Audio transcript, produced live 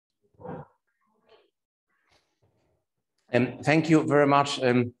Thank you very much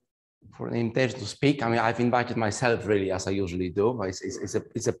for the invitation to speak. I mean, I've invited myself really, as I usually do.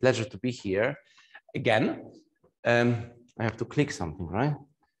 It's a pleasure to be here again. I have to click something, right?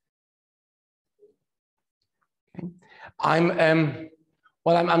 Okay. I'm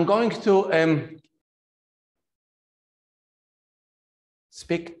going to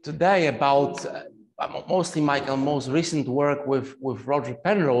speak today about mostly my most recent work with Roger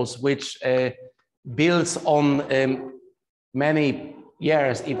Penrose, which builds on many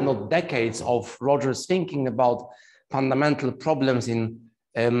years, if not decades, of Roger's thinking about fundamental problems in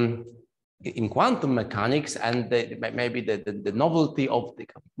quantum mechanics. And maybe the novelty of the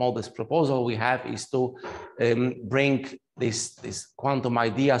modest proposal we have is to bring these quantum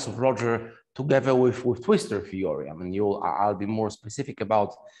ideas of Roger together with twistor theory. I mean, I'll be more specific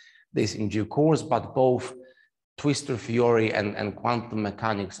about this in due course, but both twistor theory and quantum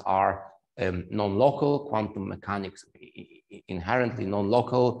mechanics are non-local. Quantum mechanics inherently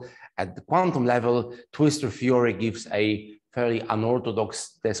non-local. At the quantum level, twistor theory gives a fairly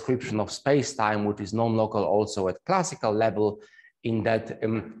unorthodox description of space-time, which is non-local also at classical level, in that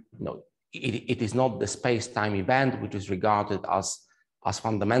it is not the space-time event which is regarded as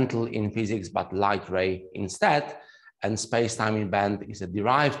fundamental in physics, but light ray instead. And space-time event is a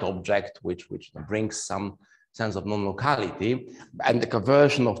derived object which brings some sense of non-locality. And the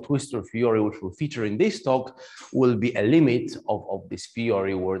conversion of twistor theory, which will feature in this talk, will be a limit of this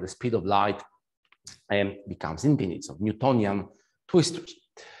theory where the speed of light becomes infinite, so Newtonian twistors.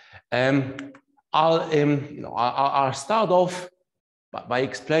 I'll start off by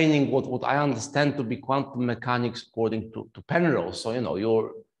explaining what I understand to be quantum mechanics according to Penrose.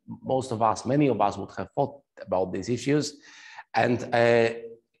 So, most of us, many of us would have thought about these issues. And,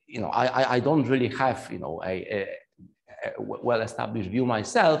 I don't really have, a well-established view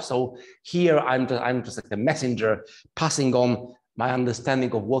myself. So here I'm just like a messenger passing on my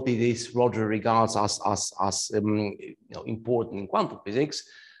understanding of what it is Roger regards as important in quantum physics.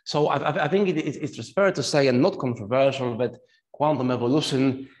 So I think it's just fair to say, and not controversial, that quantum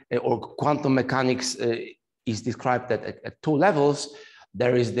evolution or quantum mechanics is described at two levels.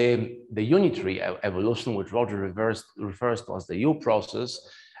 There is the unitary evolution, which Roger refers to as the U process,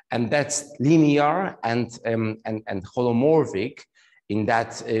 and that's linear and holomorphic, in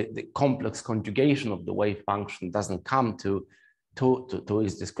that the complex conjugation of the wave function doesn't come to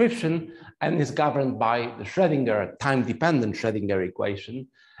its description, and is governed by the Schrödinger, time-dependent Schrödinger equation.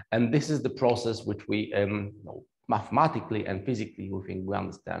 And this is the process which we mathematically and physically we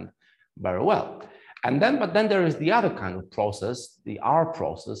understand very well. But then there is the other kind of process, the R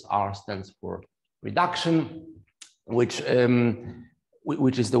process. R stands for reduction, which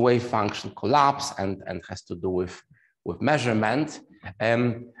is the wave function collapse and has to do with measurement.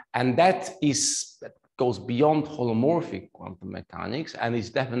 And that goes beyond holomorphic quantum mechanics and is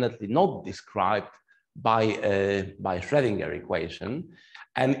definitely not described by Schrödinger equation.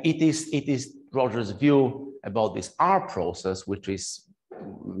 And it is Roger's view about this R process, which is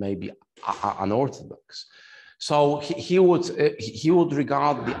maybe unorthodox. So he would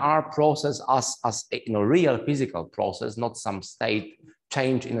regard the R process as a real physical process, not some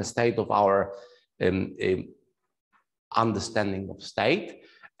change in a state of our understanding of state.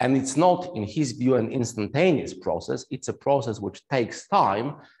 And it's not, in his view, an instantaneous process. It's a process which takes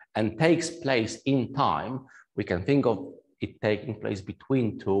time and takes place in time. We can think of it taking place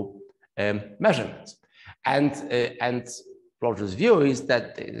between two measurements. And Roger's view is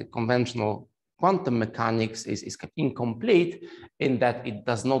that the conventional quantum mechanics is incomplete in that it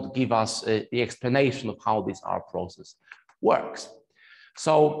does not give us the explanation of how this R process works.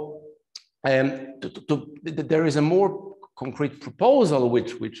 So there is a more concrete proposal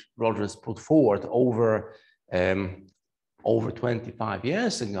which Roger has put forward over 25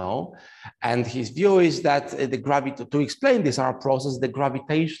 years ago, and his view is that to explain this R process, the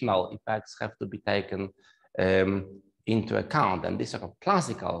gravitational effects have to be taken into account, and these are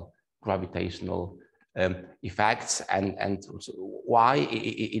classical gravitational effects. And why?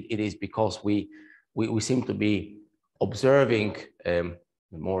 It is because we seem to be observing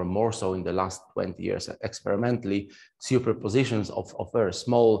more and more so in the last 20 years experimentally superpositions of very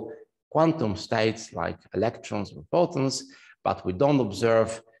small quantum states like electrons or photons, but we don't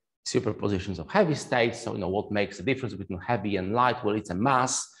observe superpositions of heavy states. So what makes the difference between heavy and light? Well, it's a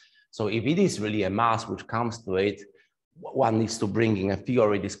mass. So if it is really a mass which comes to it, one needs to bring in a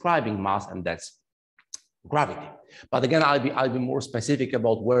theory describing mass, and that's gravity. But again, I'll be more specific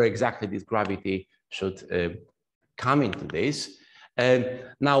about where exactly this gravity should come into this.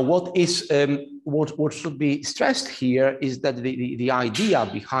 Now, what should be stressed here is that the idea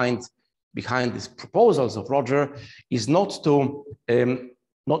behind behind these proposals of Roger is not to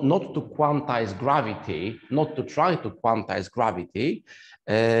not to quantize gravity, not to try to quantize gravity,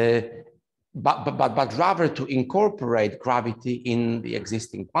 but rather to incorporate gravity in the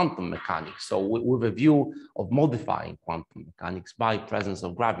existing quantum mechanics. So with a view of modifying quantum mechanics by presence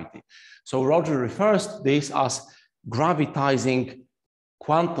of gravity. So Roger refers to this as gravitizing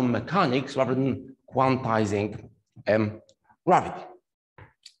quantum mechanics rather than quantizing gravity.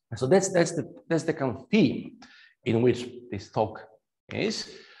 So that's the kind of theme in which this talk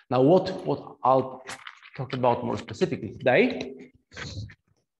is. Now, what I'll talk about more specifically today.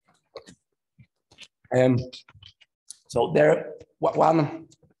 So there,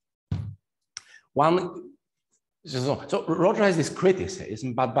 so Roger has this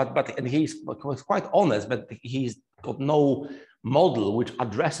criticism, and he's quite honest, but he's got no model which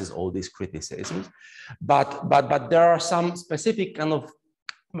addresses all these criticisms. But there are some specific kind of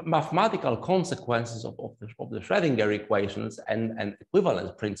mathematical consequences of the Schrödinger equations and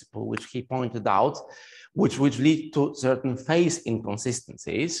equivalence principle, which he pointed out, which lead to certain phase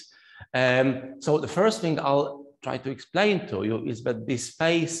inconsistencies. So the first thing I'll try to explain to you is that these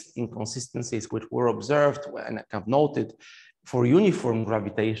phase inconsistencies, which were observed and have noted for uniform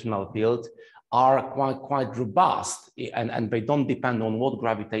gravitational field, are quite robust, and they don't depend on what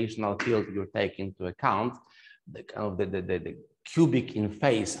gravitational field you take into account. The kind of the cubic in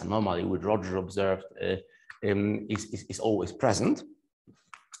phase anomaly, which Roger observed, is always present.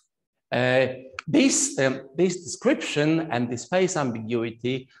 This description and this phase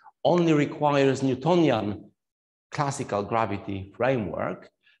ambiguity only requires Newtonian classical gravity framework.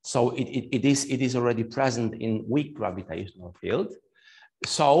 So it is already present in weak gravitational field.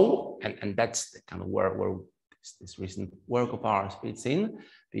 So, and that's the kind of where this recent work of ours fits in.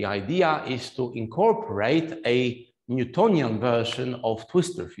 The idea is to incorporate a Newtonian version of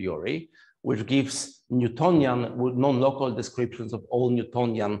twistor theory, which gives Newtonian non-local descriptions of all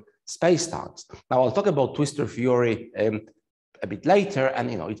Newtonian spacetimes. Now, I'll talk about twistor theory a bit later, and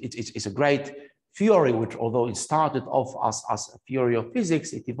it's a great theory, which, although it started off as a theory of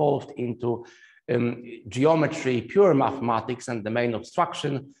physics, it evolved into geometry, pure mathematics, and the main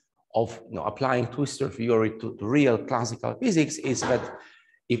obstruction of applying twistor theory to real classical physics is that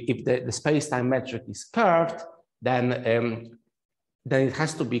if the space-time metric is curved, then it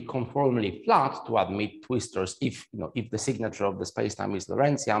has to be conformally flat to admit twistors. If the signature of the space-time is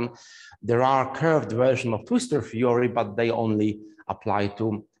Lorentzian, there are curved versions of twistor theory, but they only apply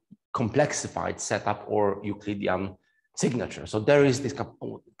to complexified setup or Euclidean signature. So there is this,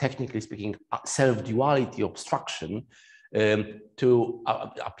 technically speaking, self-duality obstruction to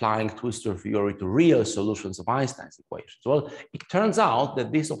applying twistor theory to real solutions of Einstein's equations. Well, it turns out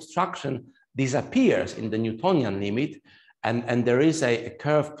that this obstruction disappears in the Newtonian limit, and there is a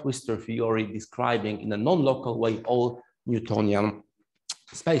curved twistor theory describing in a non-local way all Newtonian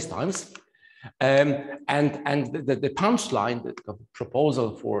spacetimes. And the punchline, the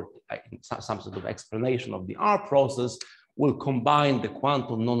proposal for some sort of explanation of the R process will combine the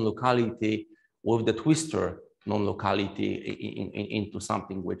quantum non-locality with the twistor non-locality into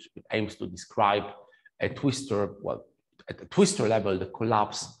something which aims to describe a twistor, well, at the twistor level, the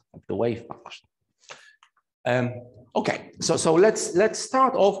collapse of the wave function. Okay, so let's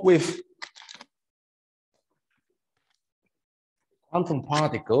start off with quantum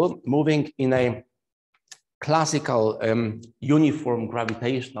particle moving in a classical uniform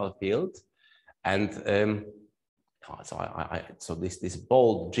gravitational field, and so this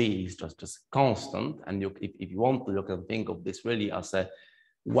bold G is just constant, and if you want to, you can think of this really as a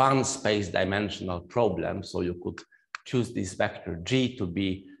one space dimensional problem. So you could choose this vector G to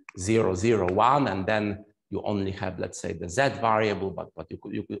be 0, 0, 1, and then you only have, let's say, the Z variable, but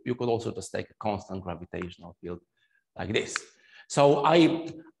you could also just take a constant gravitational field like this. So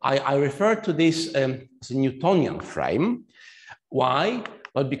I refer to this as a Newtonian frame. Why?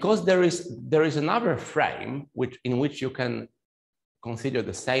 Well, because there is another frame in which you can consider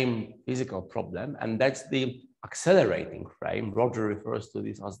the same physical problem, and that's the accelerating frame. Roger refers to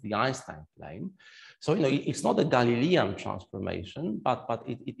this as the Einstein frame. So it's not a Galilean transformation, but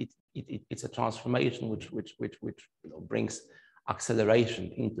it's a transformation which brings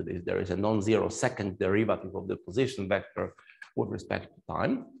acceleration into this. There is a non-zero second derivative of the position vector with respect to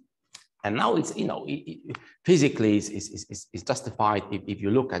time. And now it's, physically is justified if you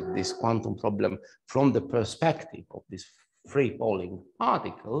look at this quantum problem from the perspective of this free falling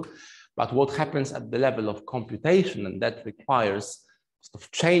particle. But what happens at the level of computation, and that requires sort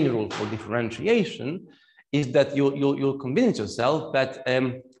of chain rule for differentiation, is that you'll convince yourself that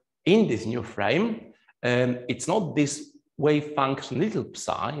in this new frame, it's not this wave function little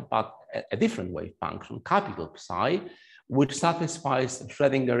psi, but a different wave function, capital psi, which satisfies the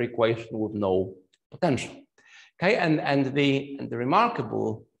Schrödinger equation with no potential. Okay, and the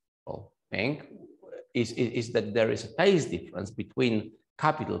remarkable thing is that there is a phase difference between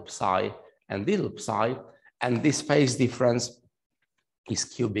capital psi and little psi, and this phase difference is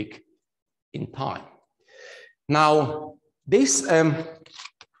cubic in time. Now, this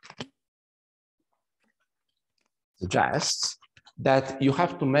suggests that you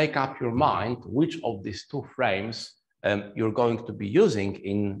have to make up your mind which of these two frames you're going to be using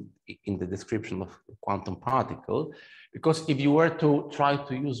in the description of quantum particle, because if you were to try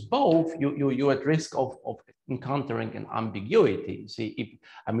to use both, you're at risk of encountering an ambiguity. See,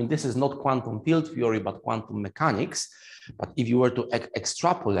 I mean, this is not quantum field theory, but quantum mechanics. But if you were to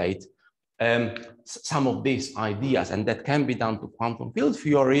extrapolate some of these ideas, and that can be done to quantum field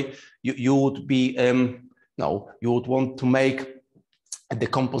theory, you would be, you would want to make the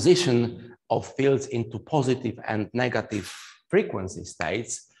composition of fields into positive and negative frequency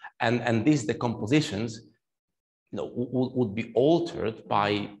states, and these decompositions would be altered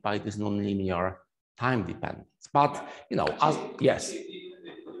by this nonlinear time dependence. But yes.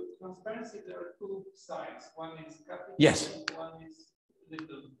 Transparency, there are two sides. One is capital, yes. One is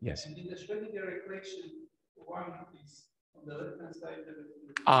little. Yes. And in the Schrödinger equation, one is on the left-hand side.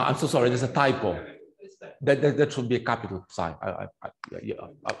 I'm so sorry, there's a typo. That should be a capital psi. I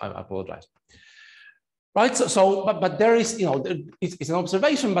apologize. Right. But there is, it's an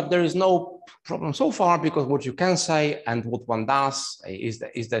observation, but there is no problem so far, because what you can say and what one does is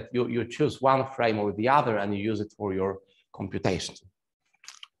that you choose one frame or the other and you use it for your computations.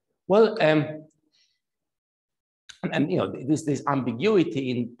 Well, this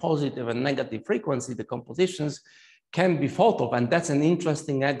ambiguity in positive and negative frequency decompositions can be thought of, and that's an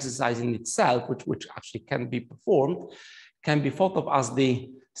interesting exercise in itself, which actually can be performed, can be thought of as the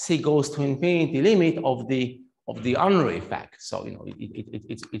C goes to infinity limit of the Unruh effect. So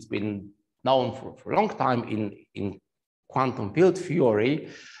it's been known for a long time in quantum field theory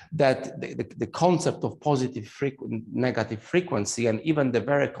that the concept of positive negative frequency, and even the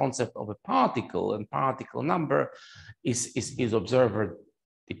very concept of a particle and particle number is observer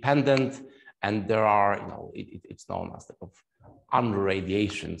dependent. And there are, it's known as the Unruh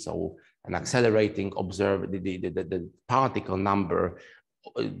radiation. So an accelerating observer, the particle number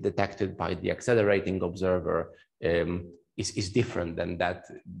detected by the accelerating observer is different than that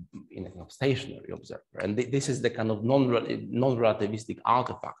in a stationary observer. And this is the kind of non-relativistic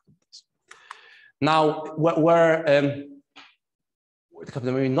artifact of this. Now, where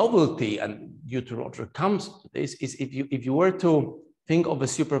the novelty and due to Roger comes to this is if you were to think of a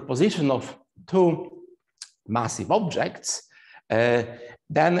superposition of two massive objects,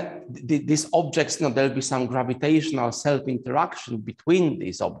 then these objects, there'll be some gravitational self-interaction between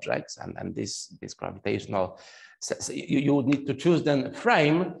these objects, and this gravitational, you would need to choose then a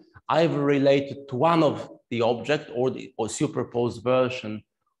frame either related to one of the object or superposed version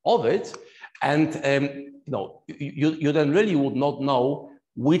of it, and you then really would not know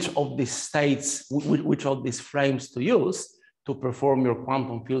which of these states, which of these frames to use to perform your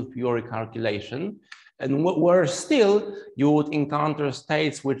quantum field theory calculation. And where still you would encounter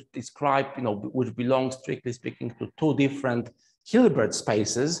states which describe, which belong strictly speaking to two different Hilbert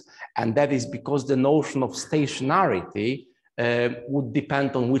spaces. And that is because the notion of stationarity would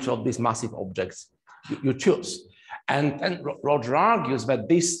depend on which of these massive objects you choose. And Roger argues that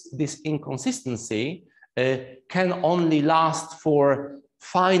this inconsistency can only last for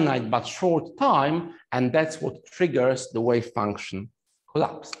finite but short time, and that's what triggers the wave function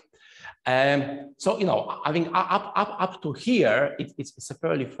collapse. So, I think up to here, it's a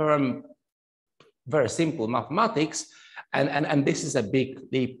fairly firm, very simple mathematics, and this is a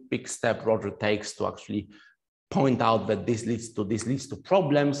big step Roger takes to actually point out that this leads to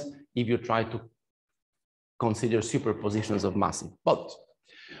problems if you try to consider superpositions of massive bodies.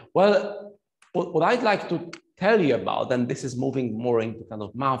 Well, what I'd like to tell you about, and this is moving more into kind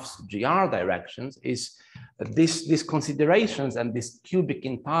of maths GR directions, is these considerations and this cubic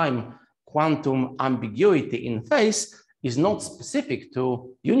in time quantum ambiguity in phase is not specific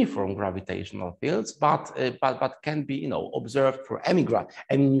to uniform gravitational fields, but can be observed for any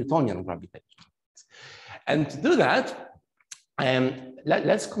Newtonian gravitational fields. And to do that,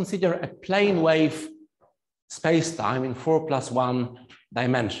 let's consider a plane wave space-time in 4+1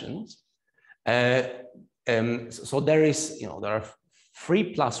 dimensions. So there are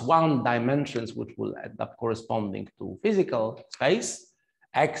 3+1 dimensions which will end up corresponding to physical space,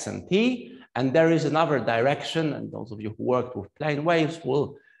 x and t, and there is another direction, and those of you who worked with plane waves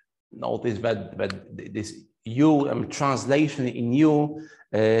will notice that this U, translation in U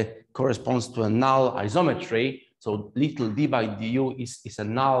corresponds to a null isometry. So little d by du is a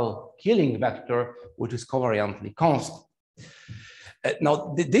null killing vector, which is covariantly constant.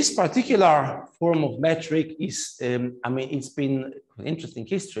 Now, this particular form of metric is, it's been an interesting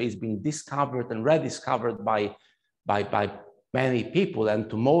history. It's been discovered and rediscovered by many people, and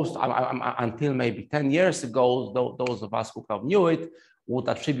to most, until maybe 10 years ago, those of us who have knew it would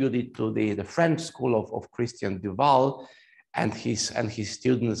attribute it to the French school of Christian Duval and his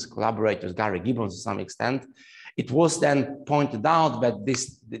students, collaborators, Gary Gibbons to some extent. It was then pointed out that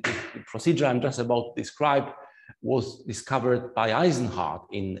the procedure I'm just about to describe was discovered by Eisenhardt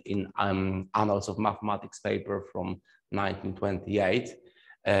in Annals of Mathematics paper from 1928.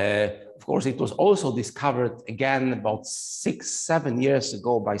 Of course, it was also discovered again about 6-7 years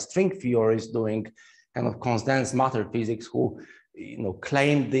ago by string theorists doing kind of condensed matter physics, who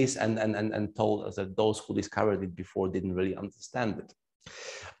claimed this and told us that those who discovered it before didn't really understand it.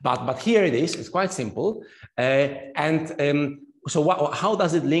 But here it is. It's quite simple. So how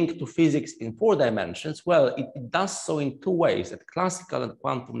does it link to physics in 4 dimensions? Well, it does so in 2 ways, at classical and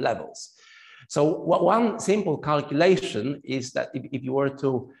quantum levels. So one simple calculation is that if you were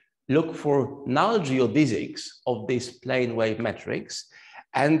to look for null geodesics of these plane wave metrics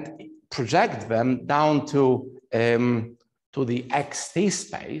and project them down to the xt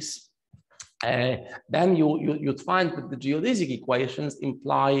space, then you'd find that the geodesic equations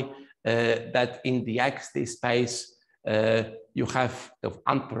imply that in the xt space, you have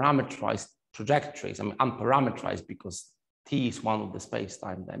unparameterized trajectories. Unparameterized because t is one of the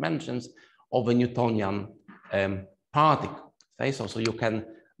space-time dimensions of a Newtonian particle. Okay? So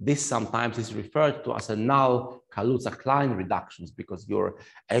this sometimes is referred to as a null Kaluza-Klein reductions, because you're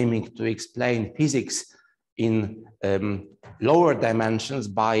aiming to explain physics in lower dimensions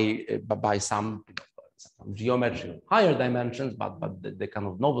by some geometry of higher dimensions, but the kind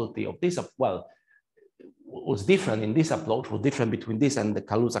of novelty of this, was different in this approach, was different between this and the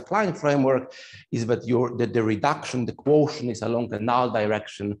Kaluza-Klein framework, is that the reduction, the quotient is along the null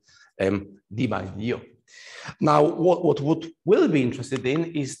direction d by du. Now, what we'll be interested in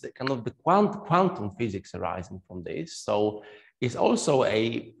is the kind of the quantum physics arising from this. So it's also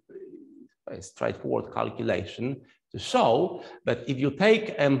a straightforward calculation to show that if you take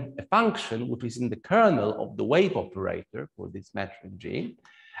a function which is in the kernel of the wave operator for this metric G,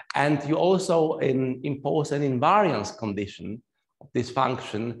 and you also impose an invariance condition of this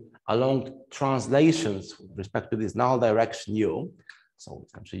function along translations with respect to this null direction U. So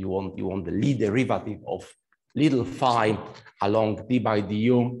essentially you want the Lie derivative of little phi along d by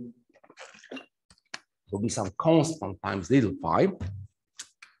du will be some constant times little phi,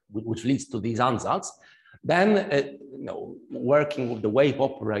 which leads to these ansatz. Then, working with the wave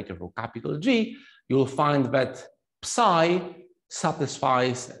operator for capital G, you'll find that psi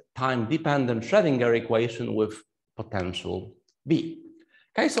satisfies time-dependent Schrödinger equation with potential V.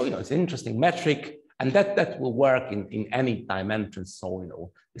 Okay, so it's an interesting metric, and that will work in any dimensions.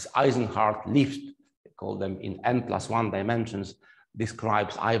 So this Eisenhardt lift, they call them in n+1 dimensions,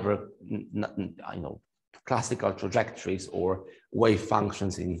 describes either classical trajectories or wave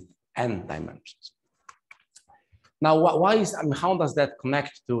functions in n dimensions. Now, how does that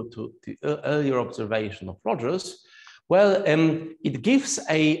connect to the earlier observation of Rogers? Well, it gives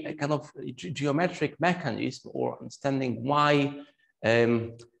a kind of geometric mechanism or understanding why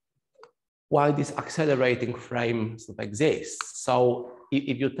this accelerating frame sort of exists. So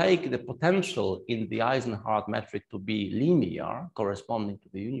if you take the potential in the Eisenhardt metric to be linear, corresponding to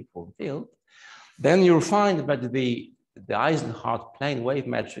the uniform field, then you'll find that the Eisenhardt plane wave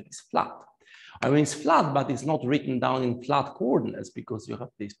metric is flat. It's flat, but it's not written down in flat coordinates because you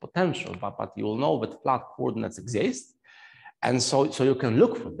have this potential, but you'll know that flat coordinates exist. And so you can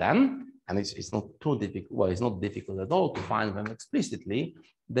look for them, and it's not too difficult. Well, it's not difficult at all to find them explicitly.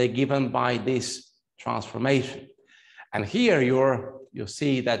 They're given by this transformation. And here you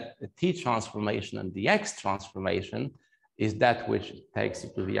see that the T transformation and the X transformation is that which takes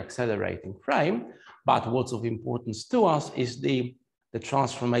you to the accelerating frame. But what's of importance to us is the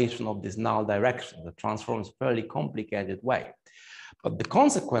transformation of this null direction. The transforms a fairly complicated way. But the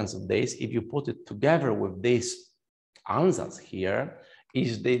consequence of this, if you put it together with this ansatz here,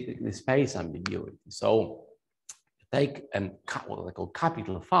 is the space ambiguity. So take what I call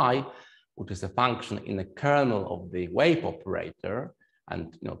capital phi, which is a function in the kernel of the wave operator.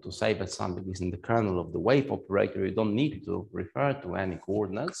 And to say that something is in the kernel of the wave operator, you don't need to refer to any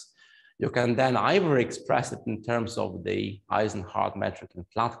coordinates. You can then either express it in terms of the Eisenhardt metric in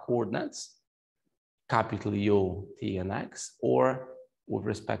flat coordinates, capital U, T, and X, or with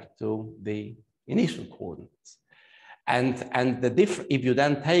respect to the initial coordinates. And if you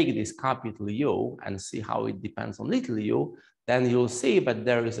then take this capital U and see how it depends on little u, then you'll see that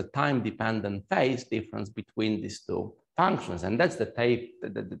there is a time-dependent phase difference between these two functions. And that's the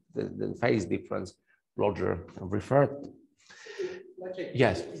phase difference Roger referred to. Maciej,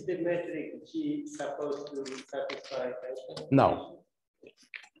 Yes. Is the metric G supposed to satisfy tension? No.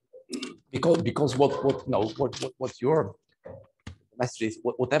 Because what your message is,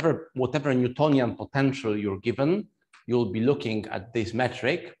 whatever Newtonian potential you're given, you'll be looking at this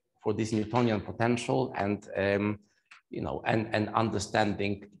metric for this Newtonian potential and and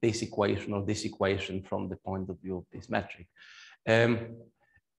understanding this equation or this equation from the point of view of this metric.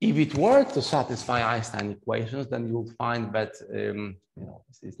 If it were to satisfy Einstein equations, then you'll find that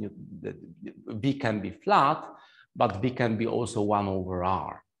V can be flat, but V can be also 1 over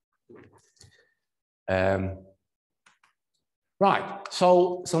R. Right.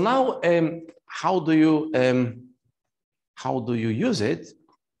 So now, how do you use it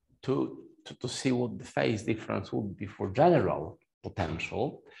to see what the phase difference would be for general potential?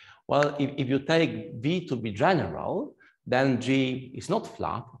 Well, if you take V to be general, then G is not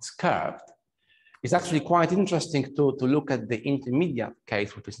flat, it's curved. It's actually quite interesting to look at the intermediate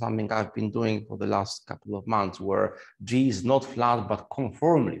case, which is something I've been doing for the last couple of months, where G is not flat, but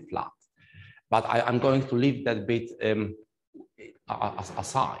conformally flat. But I'm going to leave that bit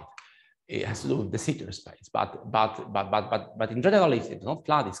aside. It has to do with the Sitter space, but in general, it's not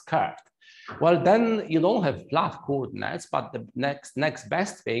flat, it's curved. Well, then you don't have flat coordinates, but the next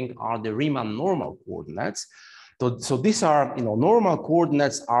best thing are the Riemann normal coordinates. So these are, normal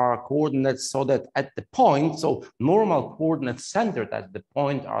coordinates are coordinates so that at the point, so normal coordinates centered at the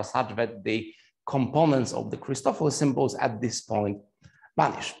point are such that the components of the Christoffel symbols at this point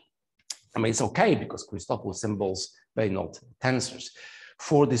vanish. I mean, it's okay because Christoffel symbols, they're not tensors.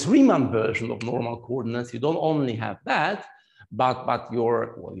 For this Riemann version of normal coordinates, you don't only have that, but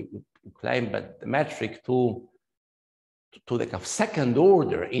you claim that the metric to the second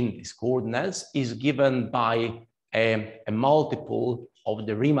order in these coordinates is given by a multiple of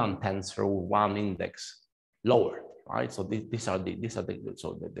the Riemann tensor with 1 index lower, right? So so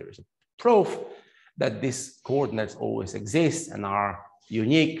that there is a proof that these coordinates always exist and are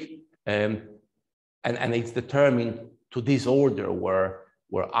unique, and it's determined to this order where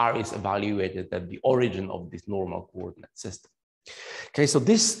R is evaluated at the origin of this normal coordinate system. Okay, so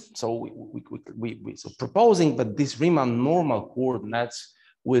proposing that this Riemann normal coordinates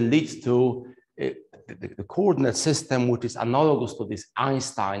will lead to the coordinate system which is analogous to this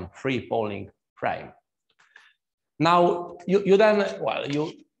Einstein free falling frame. Now you then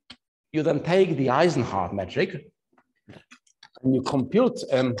take the Eisenhardt metric and you compute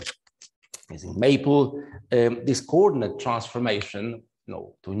using Maple this coordinate transformation,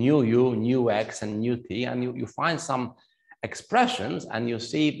 to nu u, nu x, and nu t, and you find some expressions, and you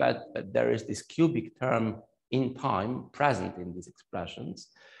see that there is this cubic term in time present in these expressions,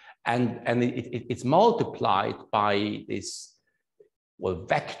 and it's multiplied by this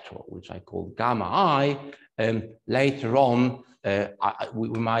vector, which I call gamma I. Later on, we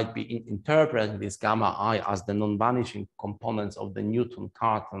might be interpreting this gamma I as the non-vanishing components of the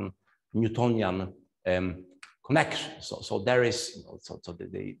Newtonian connection. So there is,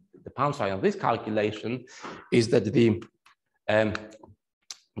 the punchline of this calculation is that the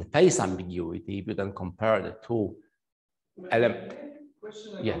phase ambiguity, if you then compare the two elements.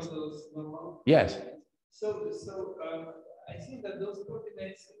 Question about Yes. those normal. Yes. So I think that those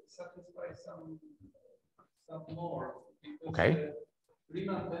coordinates satisfy some more, because Okay.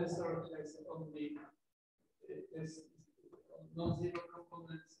 Riemann tensor has only non-zero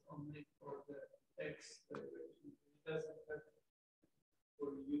components only for the x direction. It doesn't have for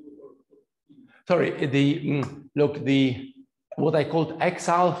u or for t. Sorry, what I called x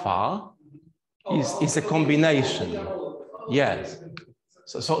alpha is a combination. Yes.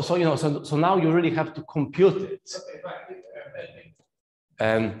 So now you really have to compute it.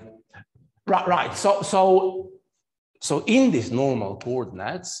 Right. So in these normal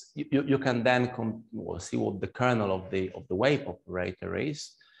coordinates, you can then see what the kernel of the wave operator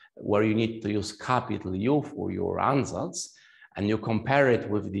is, where you need to use capital U for your ansatz, and you compare it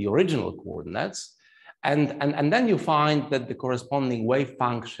with the original coordinates, and then you find that the corresponding wave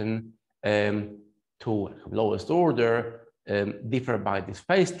function to lowest order differ by this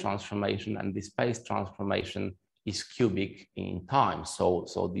phase transformation, and this phase transformation is cubic in time. So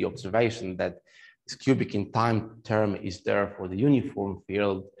the observation that this cubic in time term is there for the uniform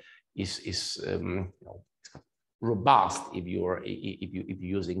field is robust if you're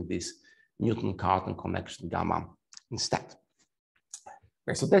using this Newton-Cartan connection gamma instead.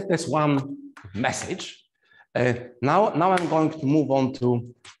 Okay, so that's one message. Now I'm going to move on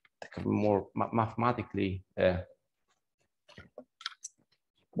to more mathematically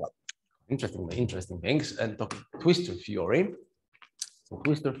interesting things and talk twistor theory. So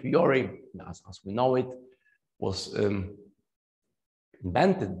twistor theory, as we know it, was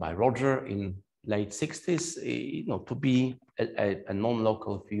invented by Roger in late 60s, to be a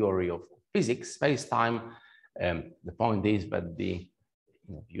non-local theory of physics, space-time. The point is that the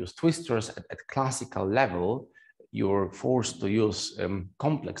use twistors at classical level, you're forced to use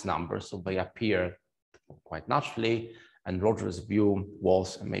complex numbers, so they appear quite naturally. And Roger's view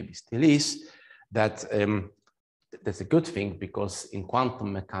was, and maybe still is, that that's a good thing, because in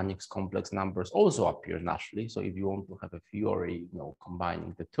quantum mechanics, complex numbers also appear naturally. So if you want to have a theory,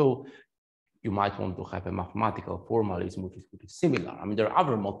 combining the two, you might want to have a mathematical formalism which is similar. I mean, there are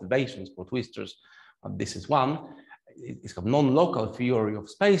other motivations for twistors, but this is one. It's a non-local theory of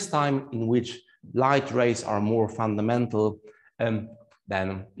space-time in which light rays are more fundamental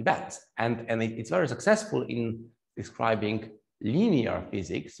than events. And it's very successful in describing linear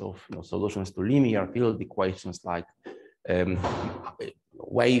physics of solutions to linear field equations like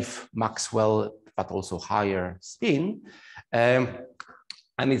wave, Maxwell, but also higher spin. And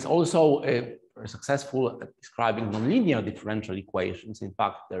it's also very successful at describing nonlinear differential equations. In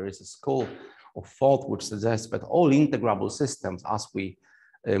fact, there is a school of thought which suggests that all integrable systems, as we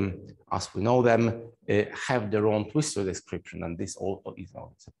know them, have their own twistor description, and this also is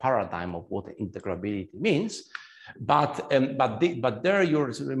it's a paradigm of what integrability means. But there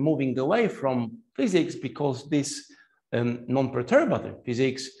you're sort of moving away from physics, because this non-perturbative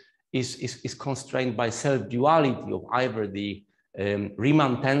physics is constrained by self-duality of either the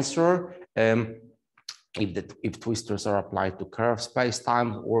Riemann tensor, if twistors are applied to curved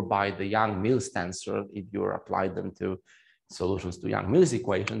space-time, or by the Young-Mills tensor if you apply them to solutions to Young-Mills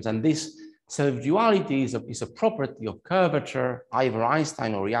equations. And this self-duality is a property of curvature, either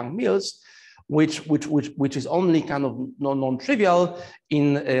Einstein or Young-Mills, which is only kind of non-trivial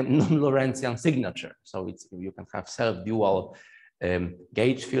in non-Lorentzian signature. So you can have self-dual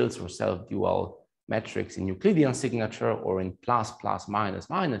gauge fields or self-dual metrics in Euclidean signature, or in plus, minus,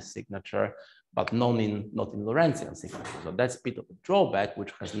 minus signature, but not in Lorentzian signature. So that's a bit of a drawback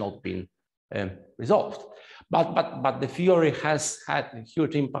which has not been resolved. But the theory has had a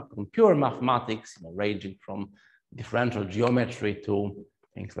huge impact on pure mathematics, ranging from differential geometry to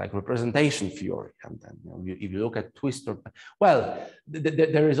things like representation theory. And then, if you look at twistor, well,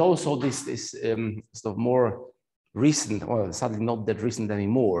 there is also this sort of more recent, well, sadly not that recent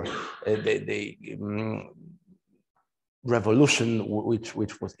anymore, the revolution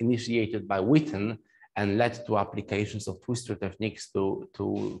which was initiated by Witten and led to applications of twistor techniques to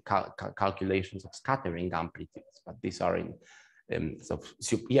calculations of scattering amplitudes. But these are in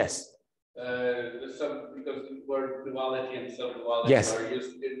yes. Because the word duality and self-duality yes. are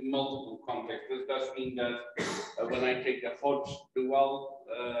used in multiple contexts. This does mean that when I take a Hodge dual,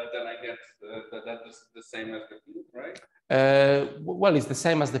 then I get that is the same as the field, right? Well, it's the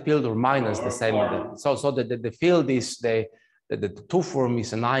same as the field, or minus the same. So the field is the two form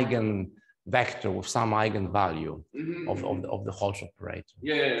is an eigenvector with some eigenvalue of the Hodge operator.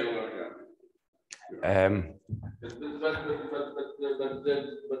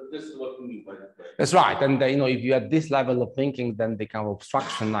 But this is what we mean by that. That's right. And if you at this level of thinking, then the kind of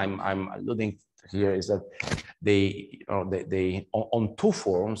abstraction I'm alluding to here is that on two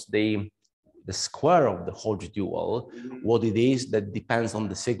forms, the square of the Hodge dual, what it is, that depends on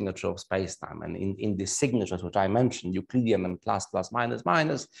the signature of space-time. And in the signatures which I mentioned, Euclidean and plus, minus,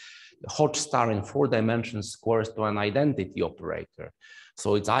 minus, the Hodge star in 4 dimensions squares to an identity operator.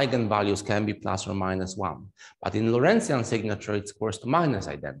 So its eigenvalues can be plus or minus 1. But in Lorentzian signature, it squares to minus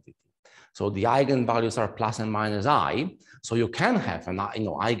identity. So the eigenvalues are plus and minus I. So you can have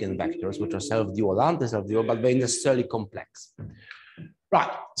eigenvectors which are self-dual, anti-self-dual, but they're necessarily complex.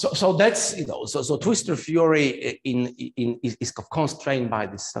 Right. So that's so twistor theory is constrained by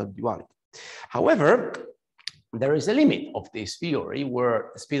this self-duality. However, there is a limit of this theory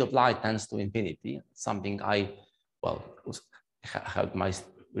where the speed of light tends to infinity. Something I helped my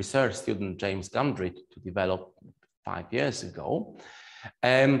research student James Gundry to develop 5 years ago.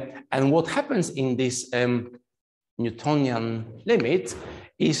 And what happens in this Newtonian limit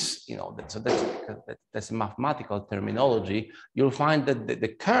is, so that's a mathematical terminology. You'll find that the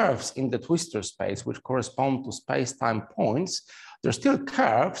curves in the twistor space, which correspond to space-time points, they're still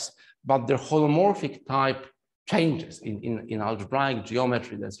curves, but their holomorphic type changes. In algebraic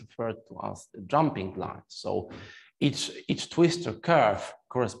geometry, that's referred to as the jumping line. So each twistor curve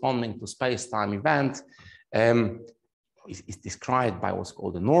corresponding to space-time event is described by what's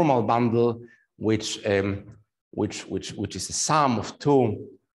called a normal bundle, which is a sum of two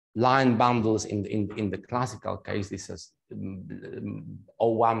line bundles. In the classical case, this is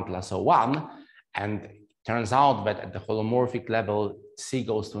O1 plus O1, and it turns out that at the holomorphic level, C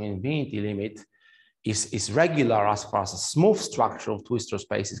goes to infinity limit is regular as far as a smooth structure of twistor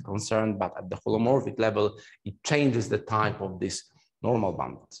space is concerned, but at the holomorphic level, it changes the type of these normal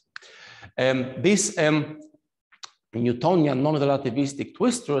bundles. These Newtonian non-relativistic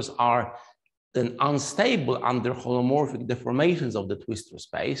twistors are then unstable under holomorphic deformations of the twistor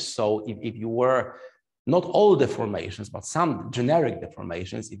space. So if you were, not all deformations, but some generic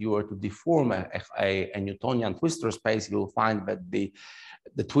deformations, if you were to deform a Newtonian twistor space, you'll find that the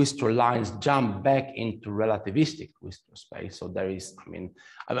twistor lines jump back into relativistic twistor space. So there is,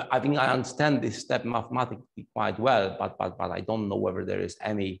 I think I understand this step mathematically quite well, but I don't know whether there is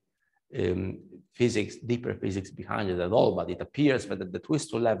any physics, deeper physics behind it at all. But it appears that at the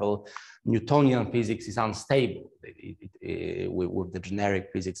twistor level, Newtonian physics is unstable, with the generic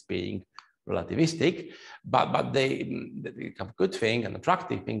physics being relativistic. But the good thing and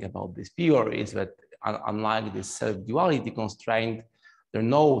attractive thing about this theory is that unlike this self-duality constraint, there are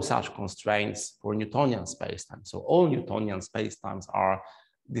no such constraints for Newtonian spacetime. So all Newtonian spacetimes are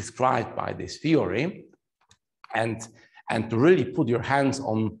described by this theory, and to really put your hands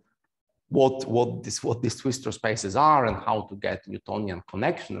on what these twistor spaces are and how to get Newtonian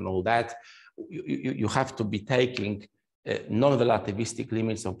connection and all that, you have to be taking non-relativistic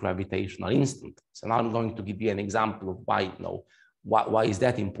limits of gravitational instances. And I'm going to give you an example of why is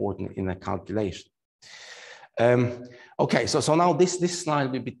that important in a calculation. Okay, so now this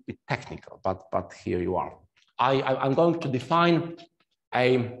slide will be a bit technical, but here you are. I'm going to define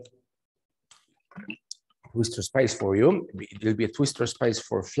a twistor space for you. It will be a twistor space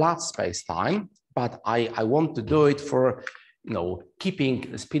for flat space-time, but I want to do it for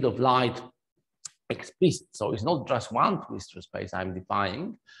keeping the speed of light explicit. So it's not just one twistor space I'm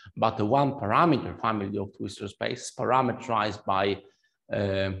defining, but a one parameter family of twistor space parameterized by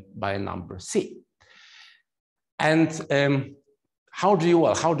a number C. And how do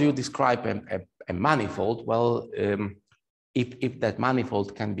you describe a manifold? Well, if that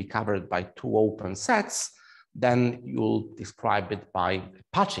manifold can be covered by two open sets, then you'll describe it by a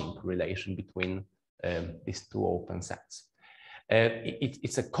patching relation between these two open sets.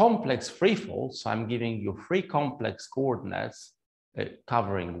 It's a complex threefold, so I'm giving you three complex coordinates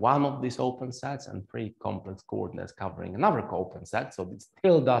covering one of these open sets and three complex coordinates covering another open set. So these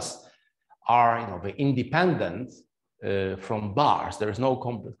tildes are independent from bars. There is no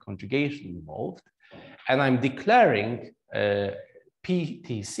complex conjugation involved. And I'm declaring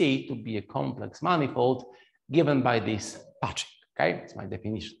PTC to be a complex manifold given by this patching. Okay, that's my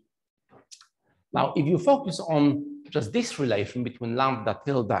definition. Now, if you focus on just this relation between lambda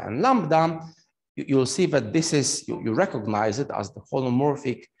tilde and lambda, you'll see that this is, you recognize it as the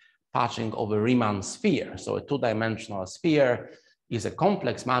holomorphic patching of a Riemann sphere. So a two-dimensional sphere is a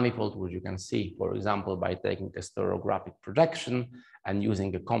complex manifold, which you can see, for example, by taking a stereographic projection and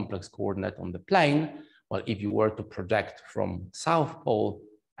using a complex coordinate on the plane. Well, if you were to project from South Pole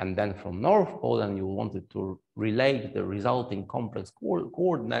and then from North Pole, and you wanted to relate the resulting complex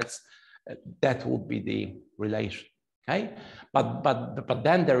coordinates, that would be the relation. Okay, but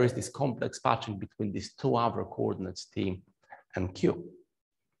then there is this complex patching between these two other coordinates, T and Q.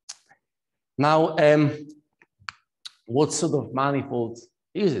 Now, what sort of manifold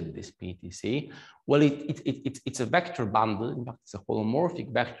is it, this PTC? Well, it's a vector bundle. In fact, it's a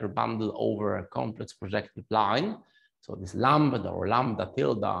holomorphic vector bundle over a complex projective line. So this lambda or lambda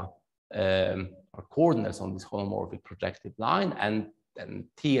tilde are coordinates on this holomorphic projective line, and then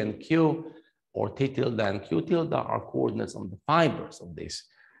T and Q, or T tilde and Q tilde, are coordinates on the fibers of this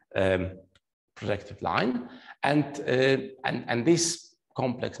projective line. And this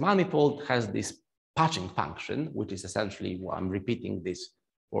complex manifold has this patching function, which is essentially why I'm repeating this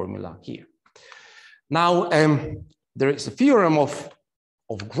formula here. Now, there is a theorem of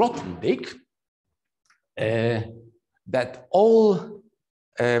Grothendieck that all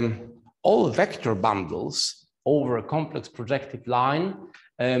vector bundles over a complex projective line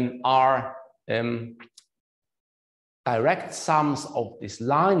are direct sums of these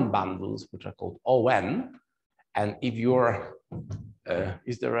line bundles, which are called ON. And if you're,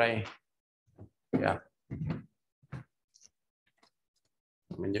 is there a, yeah.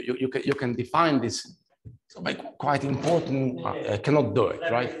 I mean, you can define this. So quite important. I cannot do it,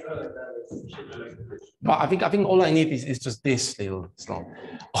 right? But I think all I need is just this little slot.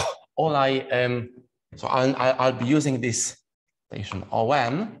 All so I'll be using this station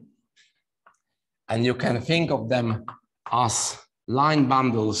ON, and you can think of them as line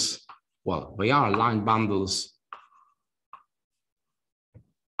bundles. Well, they are line bundles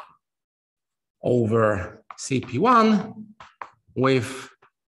over CP1 with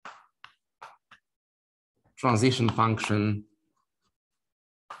transition function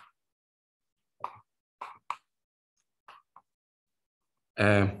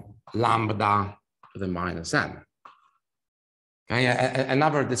lambda to the minus n. Okay,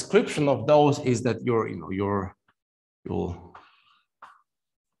 another description of those is that you'll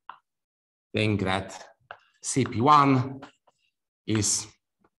think that CP1 is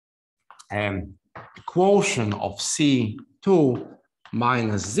a quotient of C2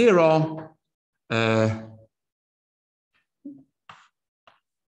 minus 0 by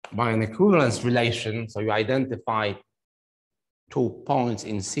an equivalence relation. So you identify 2 points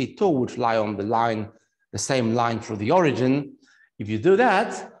in C2 which lie on the line, the same line through the origin. If you do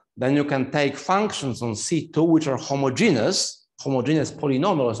that, then you can take functions on C2 which are homogeneous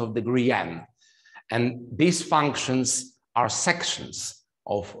polynomials of degree n. And these functions are sections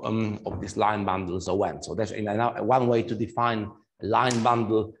of these line bundles ON. So that's one way to define a line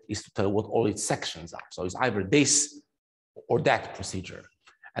bundle is to tell what all its sections are. So it's either this or that procedure.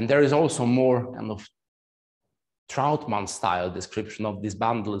 And there is also more kind of Troutman style description of these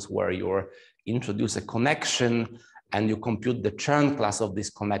bundles where you introduce a connection and you compute the Chern class of this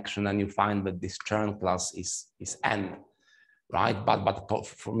connection and you find that this Chern class is n, right? But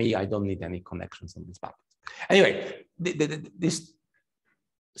for me, I don't need any connections on this bundle. Anyway, this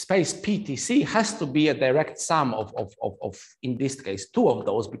space PTC has to be a direct sum of in this case, 2 of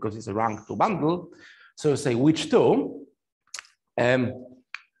those because it's a rank 2 bundle. So say which 2?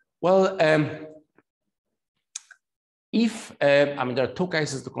 If, I mean, there are 2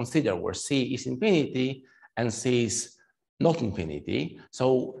 cases to consider where C is infinity and C is not infinity.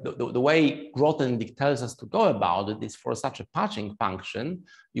 So the way Grothendieck tells us to go about it is for such a patching function,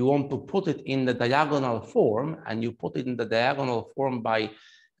 you want to put it in the diagonal form, and you put it in the diagonal form by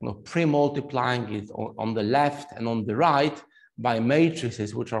pre-multiplying it on the left and on the right by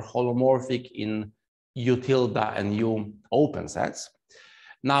matrices which are holomorphic in U tilde and U open sets.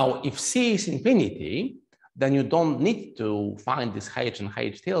 Now, if C is infinity, then you don't need to find this H and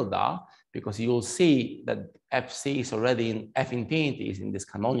H tilde because you'll see that FC is already in F infinity is in this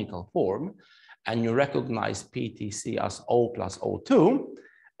canonical form, and you recognize PTC as O plus O2.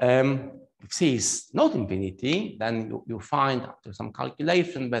 If C is not infinity, then you find after some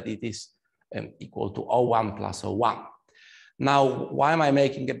calculation that it is equal to O1 plus O1. Now, why am I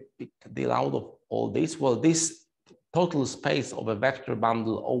making a big deal out of all this? Well, this total space of a vector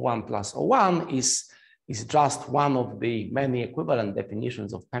bundle O1 plus O1 is just one of the many equivalent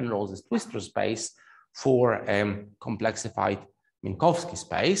definitions of Penrose's twistor space for complexified Minkowski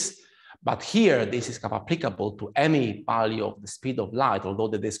space. But here, this is kind of applicable to any value of the speed of light, although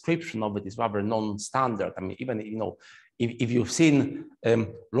the description of it is rather non-standard. I mean, even, if you've seen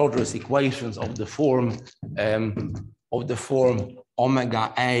Rogers equations of the form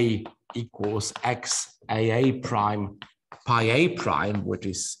omega A equals x AA prime pi A prime, which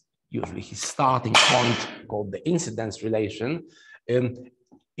is usually his starting point called the incidence relation,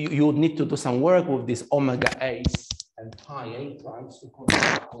 you would need to do some work with these omega A's and pi A primes to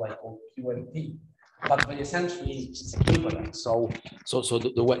convert to like Q and P, but they essentially equivalent. So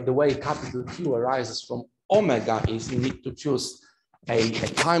the way capital Q arises from omega is you need to choose a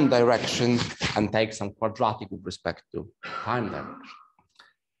time direction and take some quadratic with respect to time direction.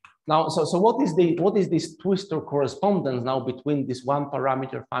 Now, so what is this twistor correspondence now between this one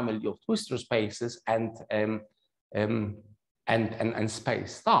parameter family of twistor spaces and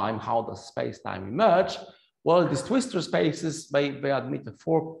space-time? How does space-time emerge? Well, these twistor spaces, they admit a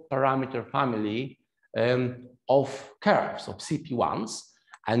 4-parameter family of curves, of CP1s,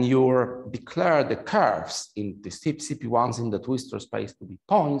 and you declare the curves in the CP1s in the twistor space to be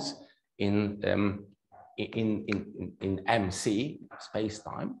points in MC,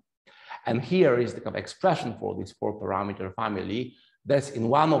 space-time. And here is the kind of expression for this 4-parameter family. That's in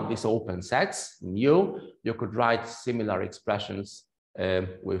one of these open sets, in U. You could write similar expressions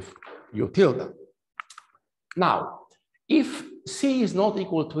with U tilde. Now, if C is not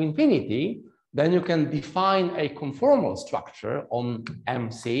equal to infinity, then you can define a conformal structure on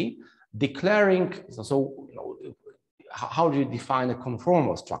MC, declaring, how do you define a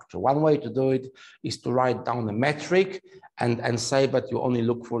conformal structure? One way to do it is to write down a metric and say that you only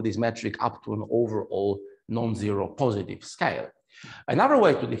look for this metric up to an overall non-zero positive scale. Another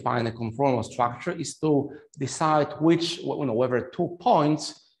way to define a conformal structure is to decide whether 2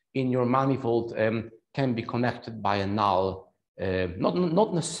 points in your manifold can be connected by a null,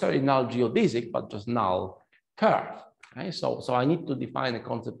 not necessarily null geodesic, but just null curve. Okay, so I need to define a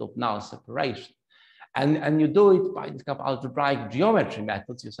concept of null separation. And you do it by this kind of algebraic geometry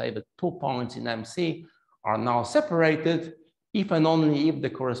methods. You say that 2 points in MC are now separated if and only if the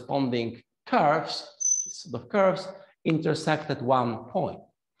corresponding curves, sort of curves, intersect at 1 point.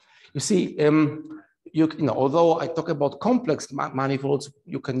 You see, you know, although I talk about complex manifolds,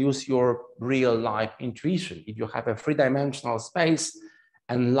 you can use your real life intuition. If you have a 3-dimensional space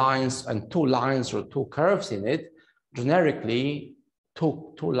and lines and 2 lines or 2 curves in it, generically,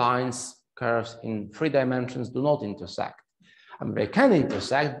 two lines, curves in 3 dimensions do not intersect. I mean, they can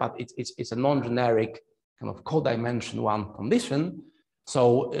intersect, but it's a non-generic kind of co-dimension 1 condition.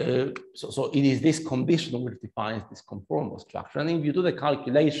 So it is this condition which defines this conformal structure. And if you do the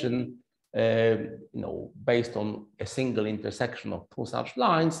calculation, you know, based on a single intersection of 2 such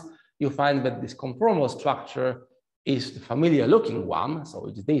lines, you find that this conformal structure is the familiar looking one. So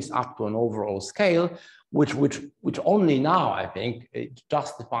it's this up to an overall scale, which only now, I think, it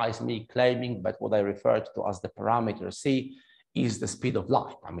justifies me claiming that what I referred to as the parameter C is the speed of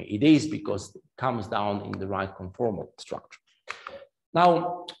light. I mean, it is because it comes down in the right conformal structure.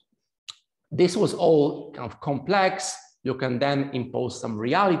 Now, this was all kind of complex. You can then impose some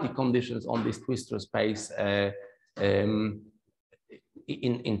reality conditions on this twistor space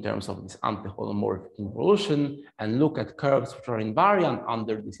in terms of this anti-holomorphic involution and look at curves which are invariant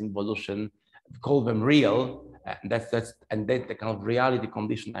under this involution, call them real. And then the kind of reality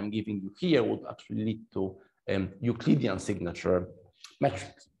condition I'm giving you here would actually lead to Euclidean signature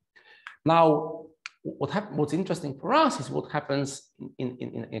metrics. Now, what's interesting for us is what happens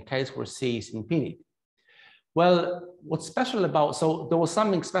in a case where C is infinity. Well, what's special about, so there was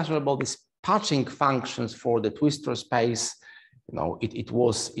something special about these patching functions for the twistor space. You know,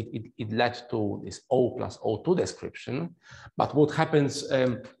 it led to this O plus O2 description. But what happens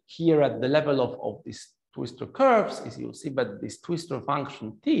here at the level of these twistor curves is you'll see that this twistor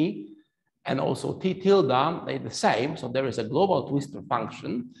function T and also T tilde, they're the same. So there is a global twistor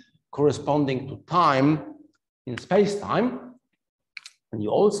function corresponding to time in space-time. And you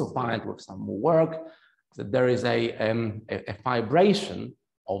also find with some more work that there is a vibration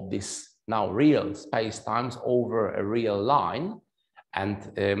of this now real space-times over a real line. And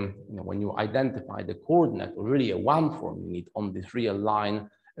you know, when you identify the coordinate, or really a 1 form you need on this real line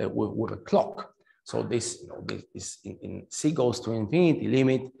with a clock. So this, you know, this in C goes to infinity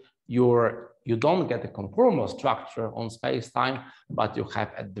limit, you don't get a conformal structure on space-time, but you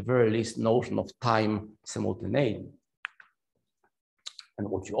have at the very least notion of time simultaneity. And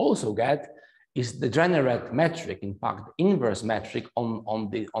what you also get is the degenerate metric, in fact, the inverse metric on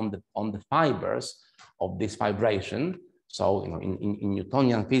the fibers of this vibration. So, you know, in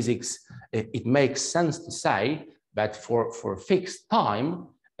Newtonian physics, it makes sense to say that for fixed time,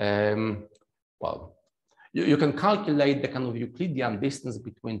 well, you can calculate the kind of Euclidean distance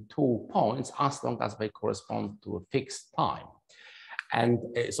between 2 points as long as they correspond to a fixed time. And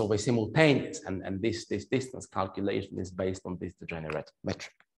so they're simultaneous, and this distance calculation is based on this degenerate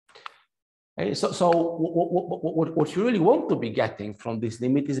metric. So what you really want to be getting from this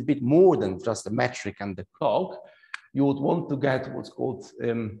limit is a bit more than just the metric and the clock. You would want to get what's called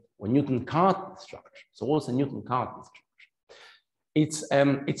a Newton-Cartan structure. So what's a Newton-Cartan structure?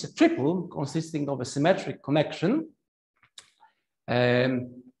 It's a triple consisting of a symmetric connection,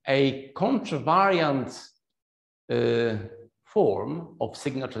 a contravariant form of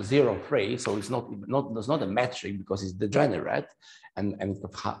signature 0, 3. So it's not a metric because it's degenerate and it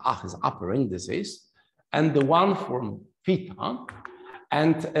has upper indices, and the 1 form theta,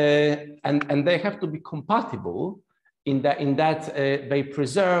 and they have to be compatible in that they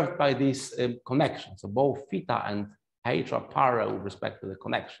preserved by this connection. So both theta and H are parallel with respect to the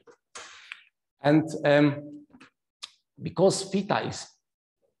connection. And because theta is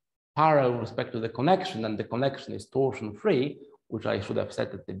parallel with respect to the connection and the connection is torsion free, which I should have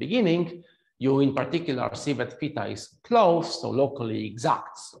said at the beginning, you in particular see that theta is closed, so locally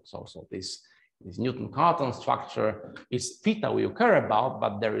exact. So this Newton-Cartan structure is theta we care about,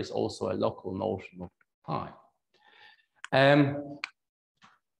 but there is also a local notion of time.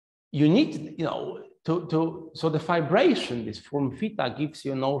 You need, you know, so the vibration, this form theta, gives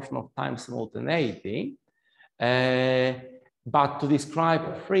you a notion of time simultaneity, but to describe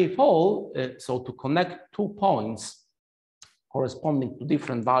a free fall, so to connect 2 points corresponding to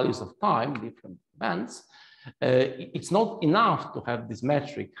different values of time, different events, it's not enough to have this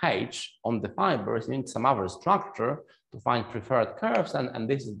metric H on the fibers. You need some other structure to find preferred curves, and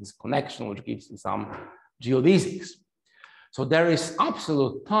this is this connection which gives you some geodesics. So there is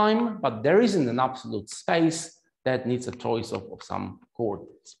absolute time, but there isn't an absolute space that needs a choice of some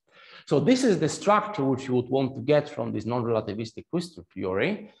coordinates. So this is the structure which you would want to get from this non-relativistic twistor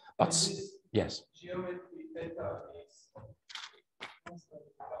theory. But yes. Geometry theta is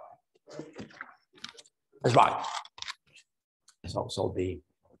That's right. So the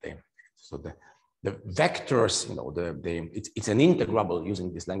vectors, you know, it's an integrable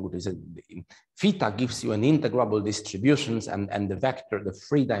using this language. Theta gives you an integrable distributions, and the vector, the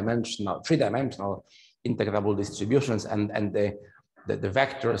three-dimensional integrable distributions, and the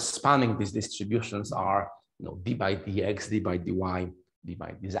vectors spanning these distributions are, you know, d by dx, d by dy, d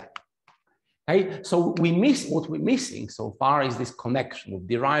by dz. Okay, so what we're missing so far is this connection. We've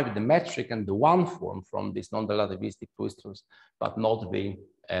derived the metric and the one form from these non-relativistic twistors, but not the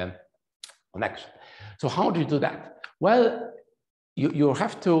connection. So how do you do that? Well, you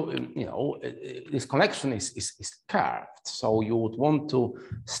have to, you know, this connection is curved. So you would want to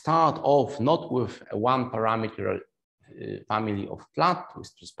start off not with a one parameter family of flat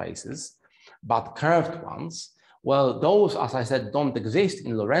twistor spaces, but curved ones. Well, those, as I said, don't exist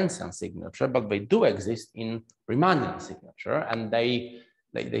in Lorentzian signature, but they do exist in Riemannian signature, and they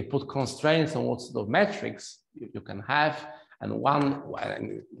put constraints on what sort of metrics you can have, and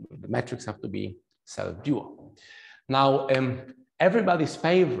the metrics have to be self-dual. Now, everybody's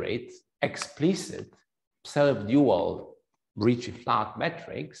favorite explicit self-dual Ricci flat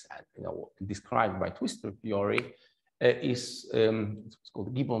metrics, you know, described by twistor theory, is it's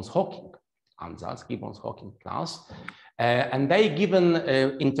called Gibbons-Hawking ansatz, Gibbons-Hawking class, and they given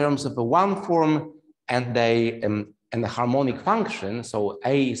in terms of a one form and a harmonic function. So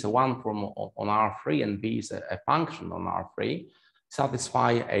A is a one form on R3 and B is a function on R3,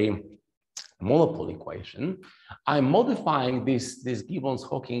 satisfy a monopole equation. I'm modifying this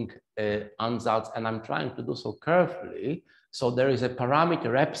Gibbons-Hawking ansatz, and I'm trying to do so carefully. So there is a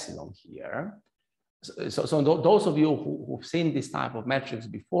parameter epsilon here. So those of you who've seen this type of metrics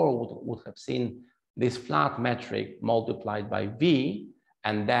before would have seen this flat metric multiplied by V,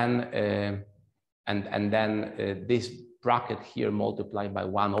 and then this bracket here multiplied by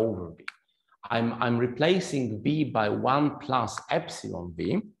 1 over V. I'm replacing V by 1 plus epsilon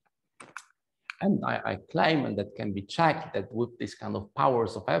V, and I claim, and that can be checked, that with this kind of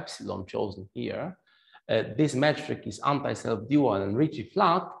powers of epsilon chosen here, this metric is anti-self-dual and Ricci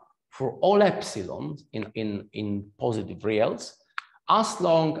flat for all epsilons in positive reals, as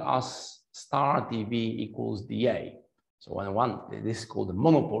long as star dV equals dA. So this is called the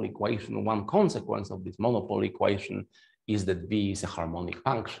monopole equation. One consequence of this monopole equation is that V is a harmonic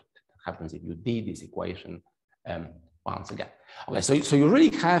function. That happens if you d this equation once again. Okay, so you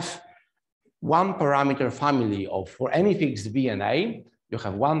really have one parameter family of, for any fixed V and A, you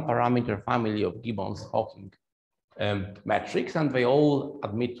have one parameter family of Gibbons-Hawking metrics, and they all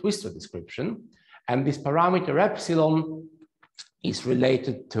admit twistor description. And this parameter epsilon is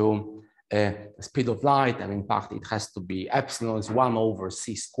related to the speed of light, and in fact, it has to be epsilon is 1 over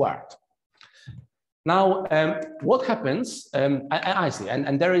c squared. Now, what happens? I see,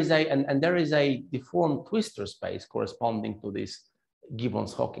 and there is a deformed twistor space corresponding to this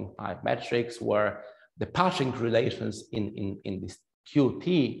Gibbons-Hawking type metrics, where the patching relations in this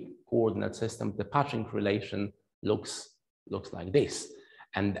QT coordinate system, the patching relation looks like this,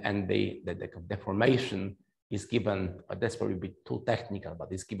 and the deformation is given, but that's probably a bit too technical,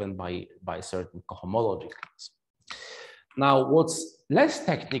 but it's given by certain cohomology class. Now, what's less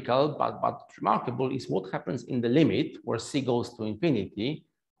technical but remarkable is what happens in the limit where c goes to infinity,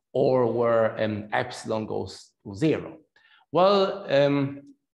 or where epsilon goes to 0. Well,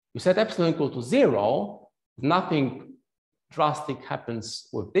 you set epsilon equal to 0, nothing drastic happens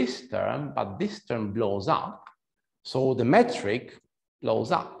with this term, but this term blows up. So the metric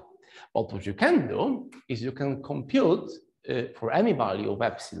blows up. But what you can do is you can compute for any value of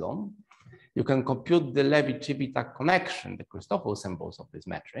epsilon, you can compute the Levi-Civita connection, the Christoffel symbols of this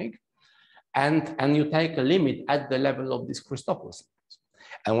metric, and you take a limit at the level of these Christoffel symbols.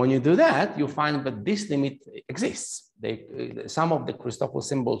 And when you do that, you find that this limit exists. Some of the Christoffel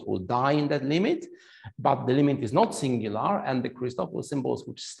symbols will die in that limit, but the limit is not singular, and the Christoffel symbols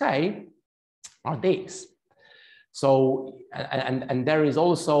which stay are these. So, and there is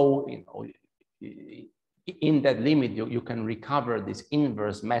also, you know, in that limit, you can recover this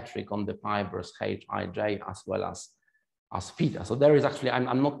inverse metric on the fibers Hij, as well as theta. So there is actually,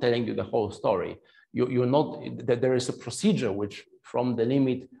 I'm not telling you the whole story. You're not, that there is a procedure which from the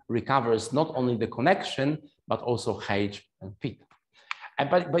limit recovers not only the connection, but also Hij and theta.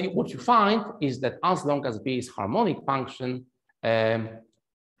 But what you find is that as long as B is harmonic function,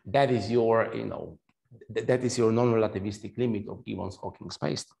 that is your, you know, that is your non-relativistic limit of Gibbons-Hawking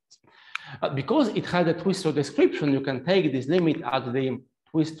spacetimes. Because it had a twistor description, you can take this limit at the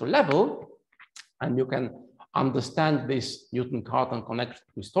twistor level, and you can understand this Newton-Cartan connection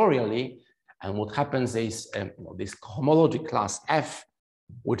twistorially. And what happens is this cohomology class F,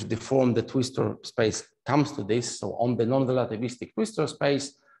 which deform the twistor space, comes to this. So on the non-relativistic twistor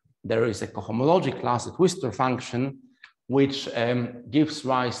space, there is a cohomology class, a twistor function, which gives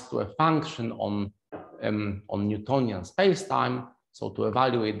rise to a function on Newtonian space-time. So to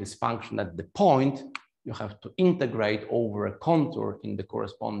evaluate this function at the point, you have to integrate over a contour in the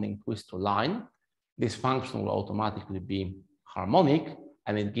corresponding twistor line. This function will automatically be harmonic,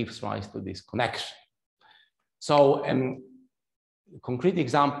 and it gives rise to this connection. So concrete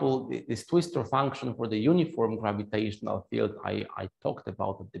example, this twistor function for the uniform gravitational field I talked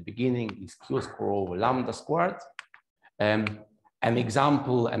about at the beginning is q squared over lambda squared.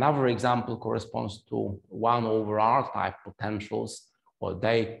 Another example corresponds to 1 over r type potentials, or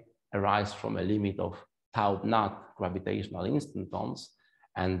they arise from a limit of tau naught gravitational instantons,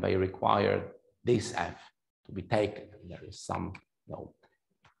 and they require this F to be taken. There is some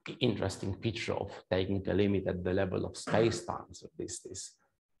interesting picture of taking a limit at the level of space-time. So the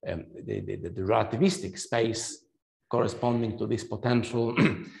relativistic space corresponding to this potential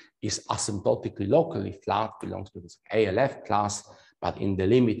is asymptotically locally flat, belongs to this ALF class, but in the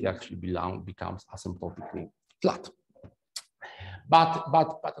limit it actually becomes asymptotically flat.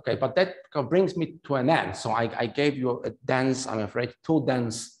 But that brings me to an end. So I gave you a dense, I'm afraid, too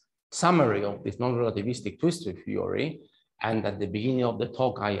dense summary of this non-relativistic twistor theory. And at the beginning of the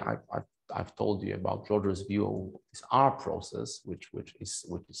talk, I've told you about Roger's view of this R process, which he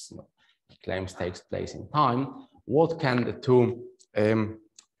claims takes place in time. What can the two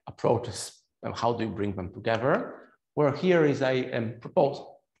approaches, how do you bring them together? Well, here is a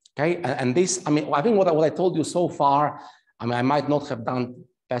proposal. Okay, and this, I think what I told you so far, I might not have done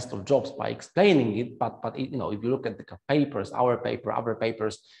best of jobs by explaining it, but if you look at the papers, our paper, other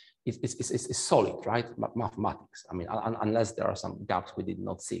papers, it's solid, right? Mathematics. Unless there are some gaps we did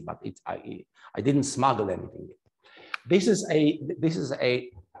not see, but I didn't smuggle anything. This is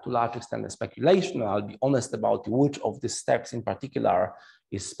a to large extent a speculation. I'll be honest about which of the steps in particular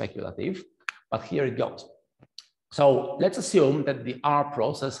is speculative, but here it goes. So let's assume that the R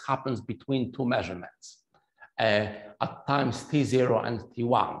process happens between two measurements at times t0 and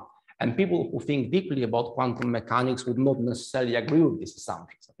t1. And people who think deeply about quantum mechanics would not necessarily agree with these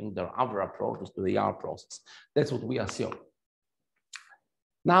assumptions. I think there are other approaches to the R process. That's what we assume.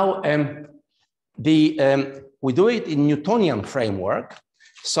 Now, we do it in Newtonian framework.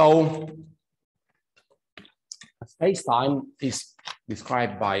 So space-time is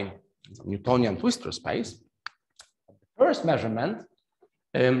described by Newtonian twistor space. The first measurement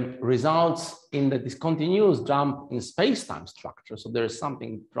results in the discontinuous jump in space-time structure. So there is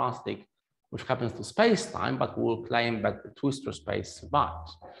something drastic which happens to space-time, but we will claim that the twistor space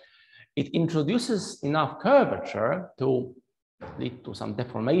survives. It introduces enough curvature to lead to some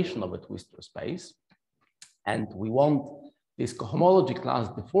deformation of a twistor space. And we want this cohomology class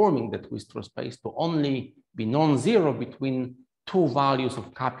deforming the twistor space to only be non-zero between two values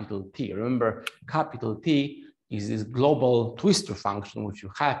of capital T. Remember, capital T is this global twistor function which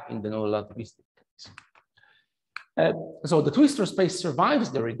you have in the non-relativistic case. So the twistor space survives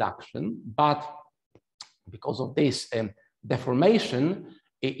the reduction, but because of this deformation,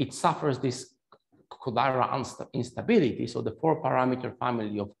 it suffers this Kodaira instability. So the 4-parameter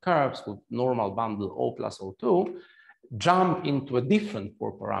family of curves with normal bundle O plus O2 jump into a different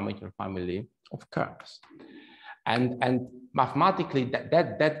 4-parameter family of curves. And mathematically,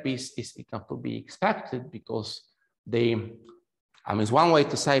 that piece is enough to be expected because it's one way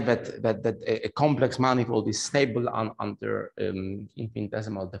to say that a complex manifold is stable under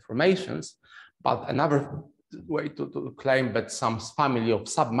infinitesimal deformations, but another way to claim that some family of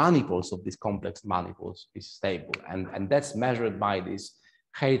submanifolds of these complex manifolds is stable. And that's measured by this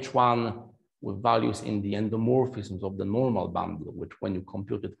H1 with values in the endomorphisms of the normal bundle, which when you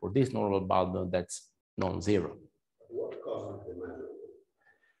compute it for this normal bundle, that's non-zero. What causes the measurement?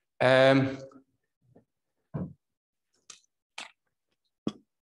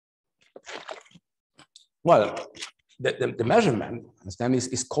 Well, the measurement, understand,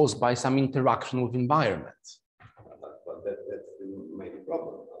 is caused by some interaction with environments. But that's the main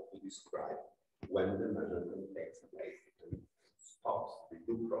problem, how to describe when the measurement takes place and stops the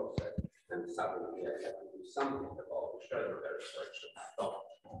due process, and suddenly I have to do something about the Schrödinger equation stop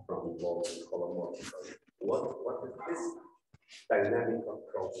from involving cohomology. What is this dynamic of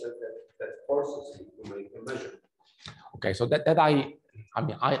process that forces you to make a measurement? Okay, so that's a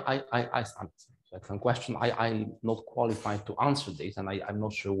question. I'm not qualified to answer this, and I'm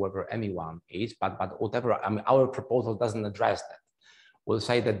not sure whether anyone is, but whatever, our proposal doesn't address that. we'll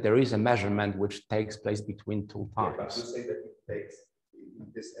say that there is a measurement which takes place between two Yeah, but times. you say that it takes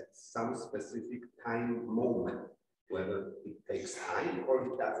this at some specific time moment, whether it takes time or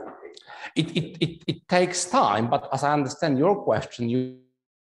it doesn't take time. It takes time, but as I understand your question,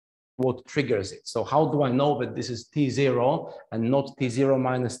 what triggers it. So how do I know that this is T0 and not T0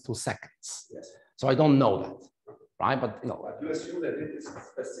 minus 2 seconds? Yes. So I don't know that, right? But you know, But you assume that it is a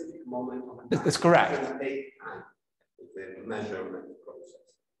specific moment of time. That's correct. It can take time, the measurement process.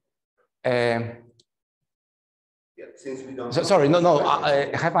 Yeah, since we don't. Sorry, no.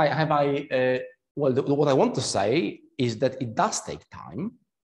 Well, what I want to say is that it does take time.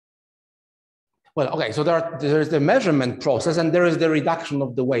 Well, okay, so there is the measurement process and there is the reduction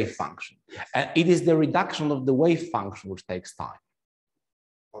of the wave function. And it is the reduction of the wave function which takes time.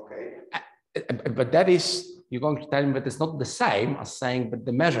 Okay. But that is, you're going to tell me that it's not the same as saying that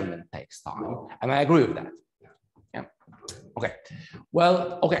the measurement takes time. No. And I agree with that. Yeah. Okay.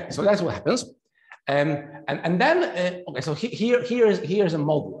 Well, okay, so that's what happens. And then, okay, so here's a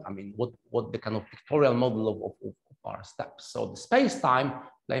model. I mean, what the kind of pictorial model of our steps. So the space-time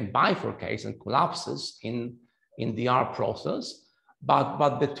plane bifurcates and collapses in the R process,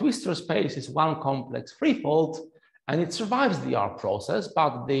 but the twistor space is one complex freefold, and it survives the R process,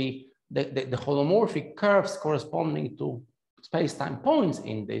 but the holomorphic curves corresponding to space-time points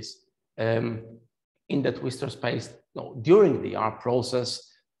in this in the twistor space during the R process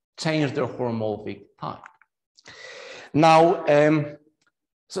change their holomorphic type. Now,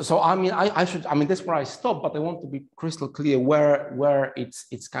 so I mean, I mean, that's where I stop, but I want to be crystal clear where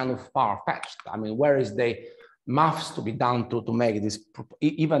it's kind of far-fetched. I mean, where is the maths to be done to make this,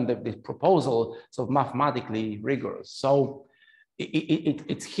 even this proposal sort of mathematically rigorous? So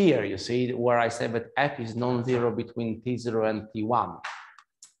it's here, you see, where I say that F is non-zero between T0 and T1.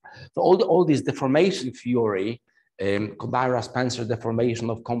 So all this deformation theory, Kodaira-Spencer deformation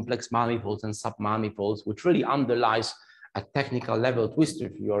of complex manifolds and submanifolds, which really underlies a technical level twistor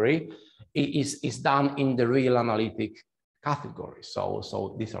theory, is done in the real analytic category. So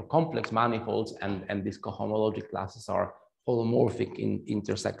these are complex manifolds, and these cohomologic classes are holomorphic in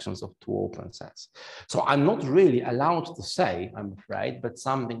intersections of two open sets. So I'm not really allowed to say, I'm afraid, that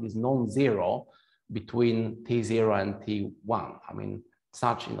something is non-zero between T0 and T1. I mean,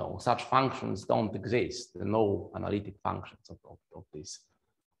 such functions don't exist. There are no analytic functions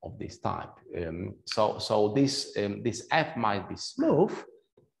of this type. So this F might be smooth,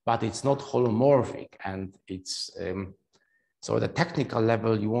 but it's not holomorphic, and it's so the technical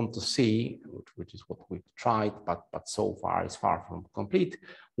level you want to see, which is what we've tried, but so far is far from complete,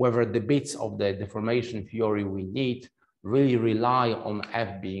 whether the bits of the deformation theory we need really rely on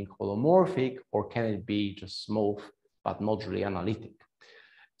F being holomorphic, or can it be just smooth but not really analytic.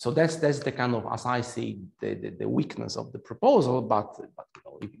 So that's the kind of, as I see, the weakness of the proposal. But you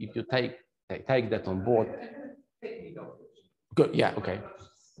know, if you take that on board, good, yeah, okay.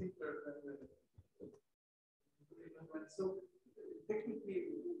 So technically,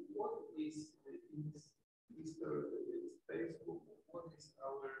 what is in this space? What is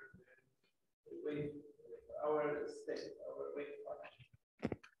our wave, our state, our wave function?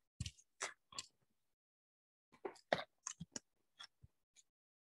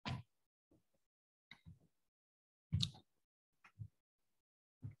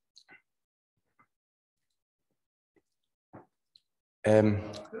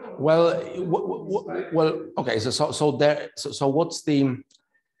 Well, okay. So what's the,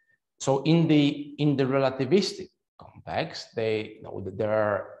 so in the relativistic context, there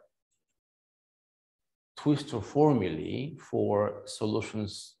are twistor formulae for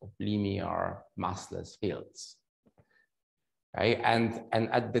solutions of linear massless fields. Okay, and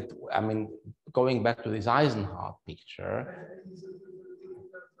at the, I mean, going back to this Eisenhardt picture.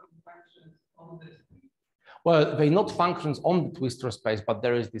 Well, they're not functions on the twistor space, but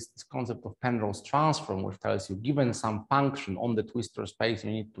there is this concept of Penrose transform, which tells you, given some function on the twistor space,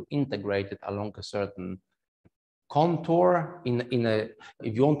 you need to integrate it along a certain contour.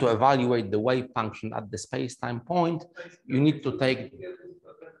 If you want to evaluate the wave function at the space-time point, you need to take.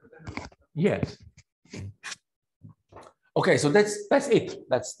 Yes. Okay, so that's it.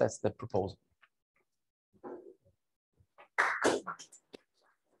 That's the proposal.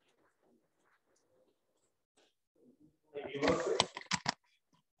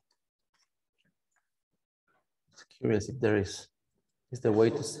 Curious if there is there a way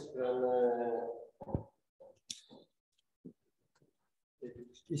to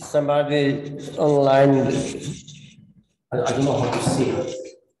is somebody online? I don't know how to see it.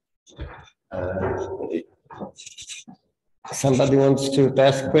 Somebody wants to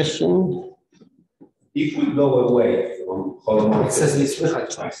ask a question? If we go away holomorphic. Says nie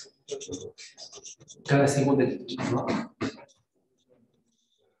słychać was. Can I see what it is?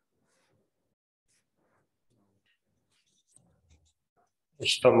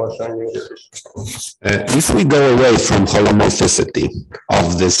 If we go away from holomorphicity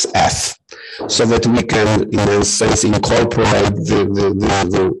of this F, so that we can, in a sense, incorporate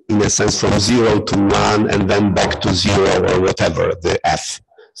in a sense, from 0 to 1 and then back to 0 or whatever, the F,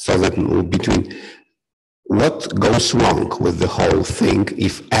 so that between, what goes wrong with the whole thing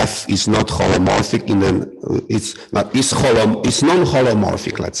if F is not holomorphic it's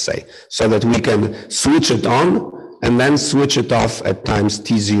non-holomorphic, let's say, so that we can switch it on and then switch it off at times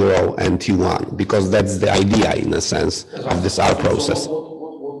T0 and T1, because that's the idea, in a sense, of this R process. So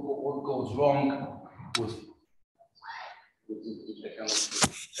what goes wrong with the kind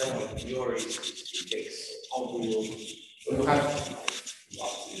of theory it takes? How do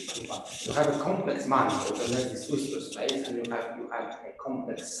you have a complex manifold, and then this twistor space, and you have a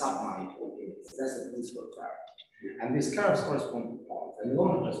complex submanifold. That's a twistor curve. And these curves correspond to points. And you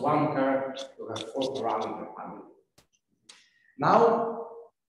don't have just one curve, you have 4 parameter manifold. Now,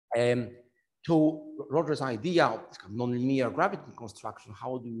 to Roger's idea of this kind of nonlinear gravity construction,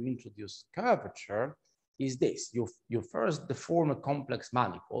 how do you introduce curvature, is this. You first deform a complex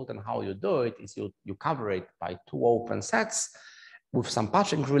manifold, and how you do it is you cover it by 2 open sets with some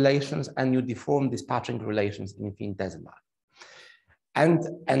patching relations, and you deform these patching relations infinitesimally. And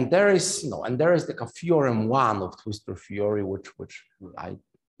there is, there is the theorem 1 of twistor theory, which I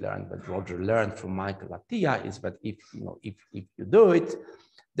learned, that Roger learned from Michael Atiyah, is that if you do it,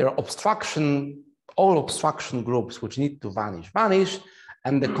 there are all obstruction groups which need to vanish,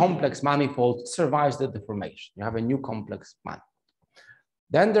 and the complex manifold survives the deformation. You have a new complex manifold.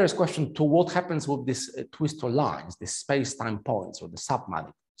 Then there is question to what happens with these twistor lines, these space-time points or the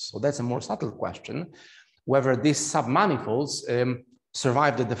submanifolds. So that's a more subtle question, whether these submanifolds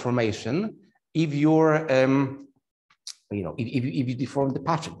survive the deformation if you're, if you deform the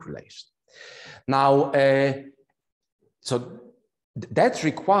patching relation. Now, so that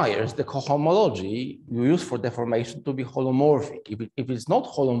requires the cohomology you use for deformation to be holomorphic. If it's not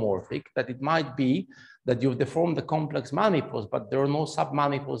holomorphic, that it might be that you've deformed the complex manifolds, but there are no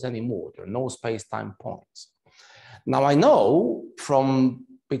submanifolds anymore. There are no space-time points. Now, I know from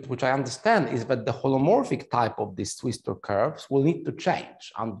it, which I understand, is that the holomorphic type of these twistor curves will need to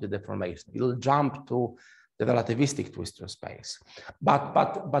change under the deformation. It'll jump to the relativistic twistor space.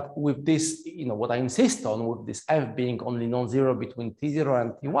 But with this, what I insist on with this F being only non-zero between T0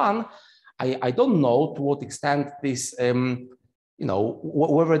 and T1, I don't know to what extent this,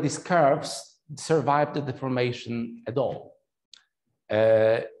 whether these curves survive the deformation at all.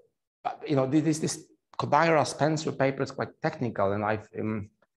 This Kodaira-Spencer paper is quite technical, and I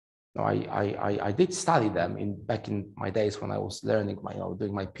did study them back in my days when I was learning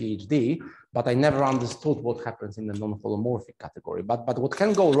doing my PhD, but I never understood what happens in the non-holomorphic category. But what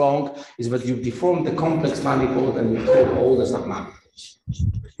can go wrong is that you deform the complex manifold and you take all the submanifolds.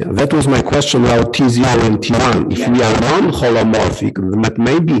 Yeah, that was my question about T0 and T1. If we are non-holomorphic, that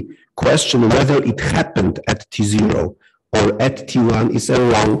may be question whether it happened at T0 or at T1 is a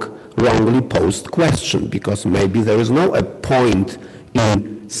wrongly posed question, because maybe there is no a point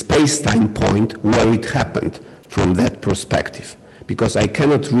in space-time point where it happened from that perspective, because I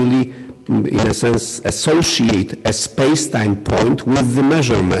cannot really, in a sense, associate a space-time point with the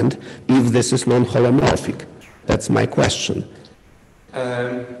measurement if this is non-holomorphic. That's my question.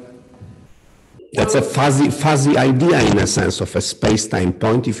 That's a fuzzy idea, in a sense, of a space-time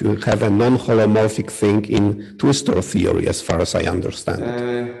point if you have a non-holomorphic thing in twistor theory, as far as I understand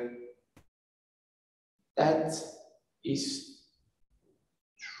it. That is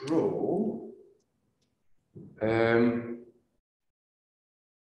true.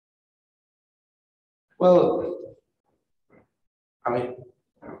 Well, I mean,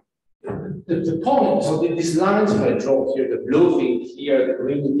 the point, so these lines that I draw here, the blue thing here, the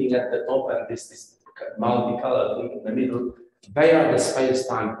green thing at the top, and this multicolored thing in the middle, they are the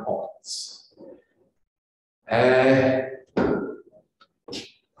space-time points.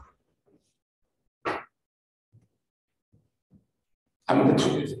 I mean,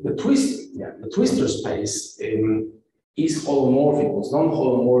 the twistor space is holomorphic. What's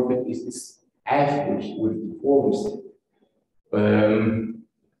non-holomorphic is this F which deforms it.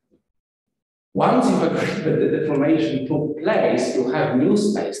 Once you've agreed that the deformation took place, you have new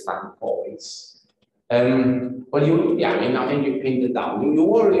space-time points. Well, I think you pinned it down. You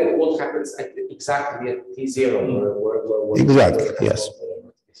worry at what happens exactly at T0. Exactly, yes.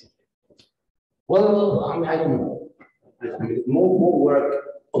 Well, I don't know. More work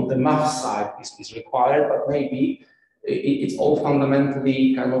on the math side is required, but maybe it's all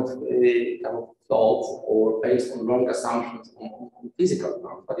fundamentally kind of thought or based on wrong assumptions on physical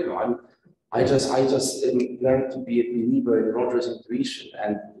terms. But you know, I just learned to be a believer in Roger's intuition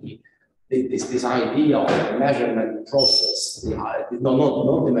and this idea of the measurement process, the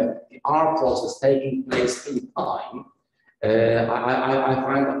R process taking place in time. I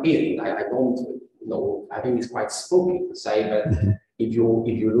find appealing. I don't, you know, I think it's quite spooky to say that if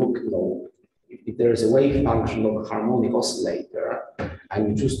you look, you know, if there is a wave function of a harmonic oscillator and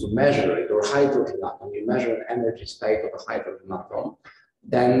you choose to measure it, or hydrogen atom, you measure an energy state of a hydrogen atom,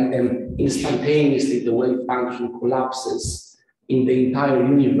 then instantaneously the wave function collapses in the entire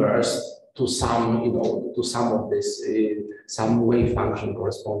universe to some, you know, to some of this, some wave function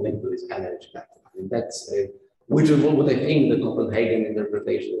corresponding to this energy level. I mean, that's which is what I think the Copenhagen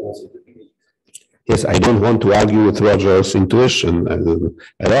interpretation also to be. Yes, I don't want to argue with Roger's intuition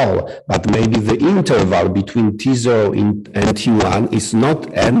at all, but maybe the interval between T0 and T1 is not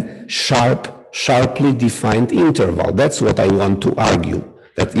a sharply defined interval. That's what I want to argue.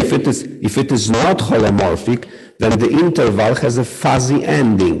 That if it is not holomorphic, then the interval has a fuzzy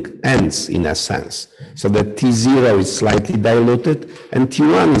ends in a sense. So that T0 is slightly diluted and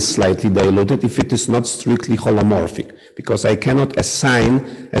T1 is slightly diluted if it is not strictly holomorphic, because I cannot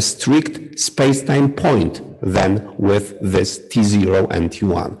assign a strict space-time point then with this T0 and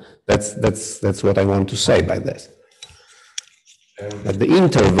T1. That's what I want to say by this. That the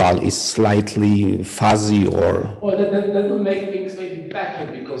interval is slightly fuzzy or... Well, that will make things maybe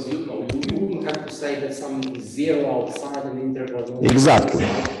better, because you know, you wouldn't have to say that some zero outside an interval. Exactly.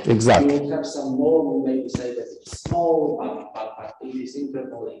 You would have some norm, maybe say that it's small, but in this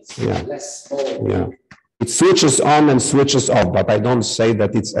interval it's less small. Yeah. It switches on and switches off, but I don't say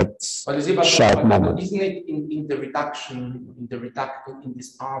that it's at sharp moment. Isn't it in the reduction, in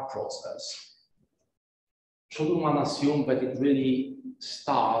this R process? Shouldn't one assume that it really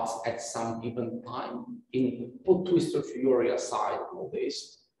starts at some given time? Put twistor theory aside and all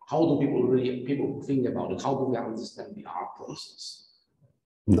this, how do people think about it? How do we understand the R process?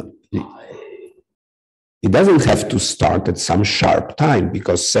 No. It doesn't have to start at some sharp time,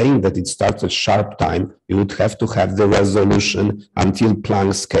 because saying that it starts at sharp time, you would have to have the resolution until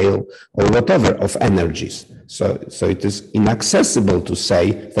Planck scale or whatever of energies. So it is inaccessible to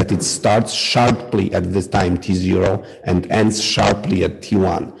say that it starts sharply at the time T0 and ends sharply at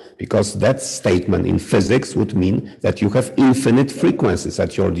T1, because that statement in physics would mean that you have infinite frequencies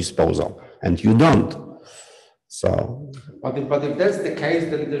at your disposal, and you don't. So. But if that's the case,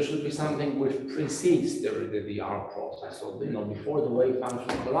 then there should be something which precedes the R process. So, you know, before the wave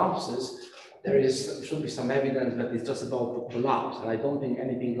function collapses, should be some evidence that it's just about to collapse. And I don't think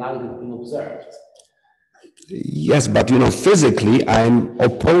anything like that has been observed. Yes, but you know, physically, I'm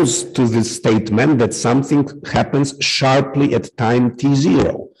opposed to this statement that something happens sharply at time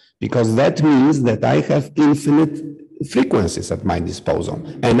T0, because that means that I have infinite frequencies at my disposal,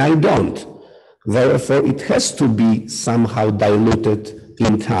 and I don't. Therefore, it has to be somehow diluted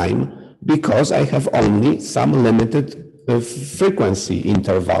in time, because I have only some limited frequency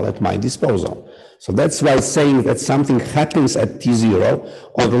interval at my disposal. So that's why saying that something happens at T0,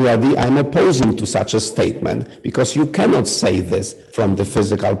 already I'm opposing to such a statement, because you cannot say this from the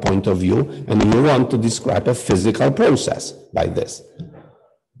physical point of view, and you want to describe a physical process by this.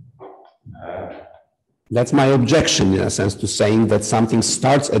 That's my objection, in a sense, to saying that something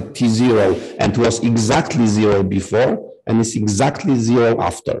starts at T0 and was exactly 0 before and is exactly 0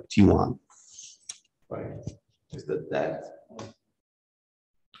 after T1. Right. Is that?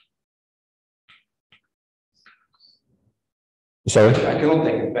 Sorry? I cannot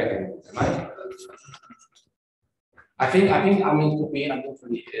take it back. I think I mean, to be a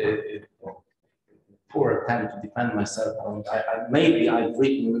poor attempt to defend myself. Maybe I've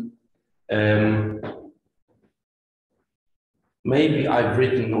written. Maybe I've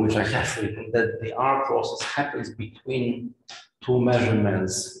written, which I have written, that the R process happens between two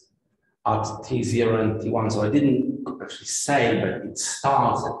measurements at T0 and T1. So I didn't actually say that it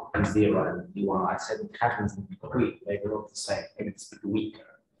starts at T0 and T1. I said it happens in between. Maybe not the same. Maybe it's a bit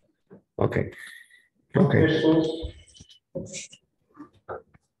weaker. Okay. Okay.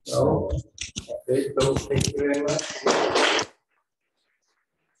 So, thank you very much.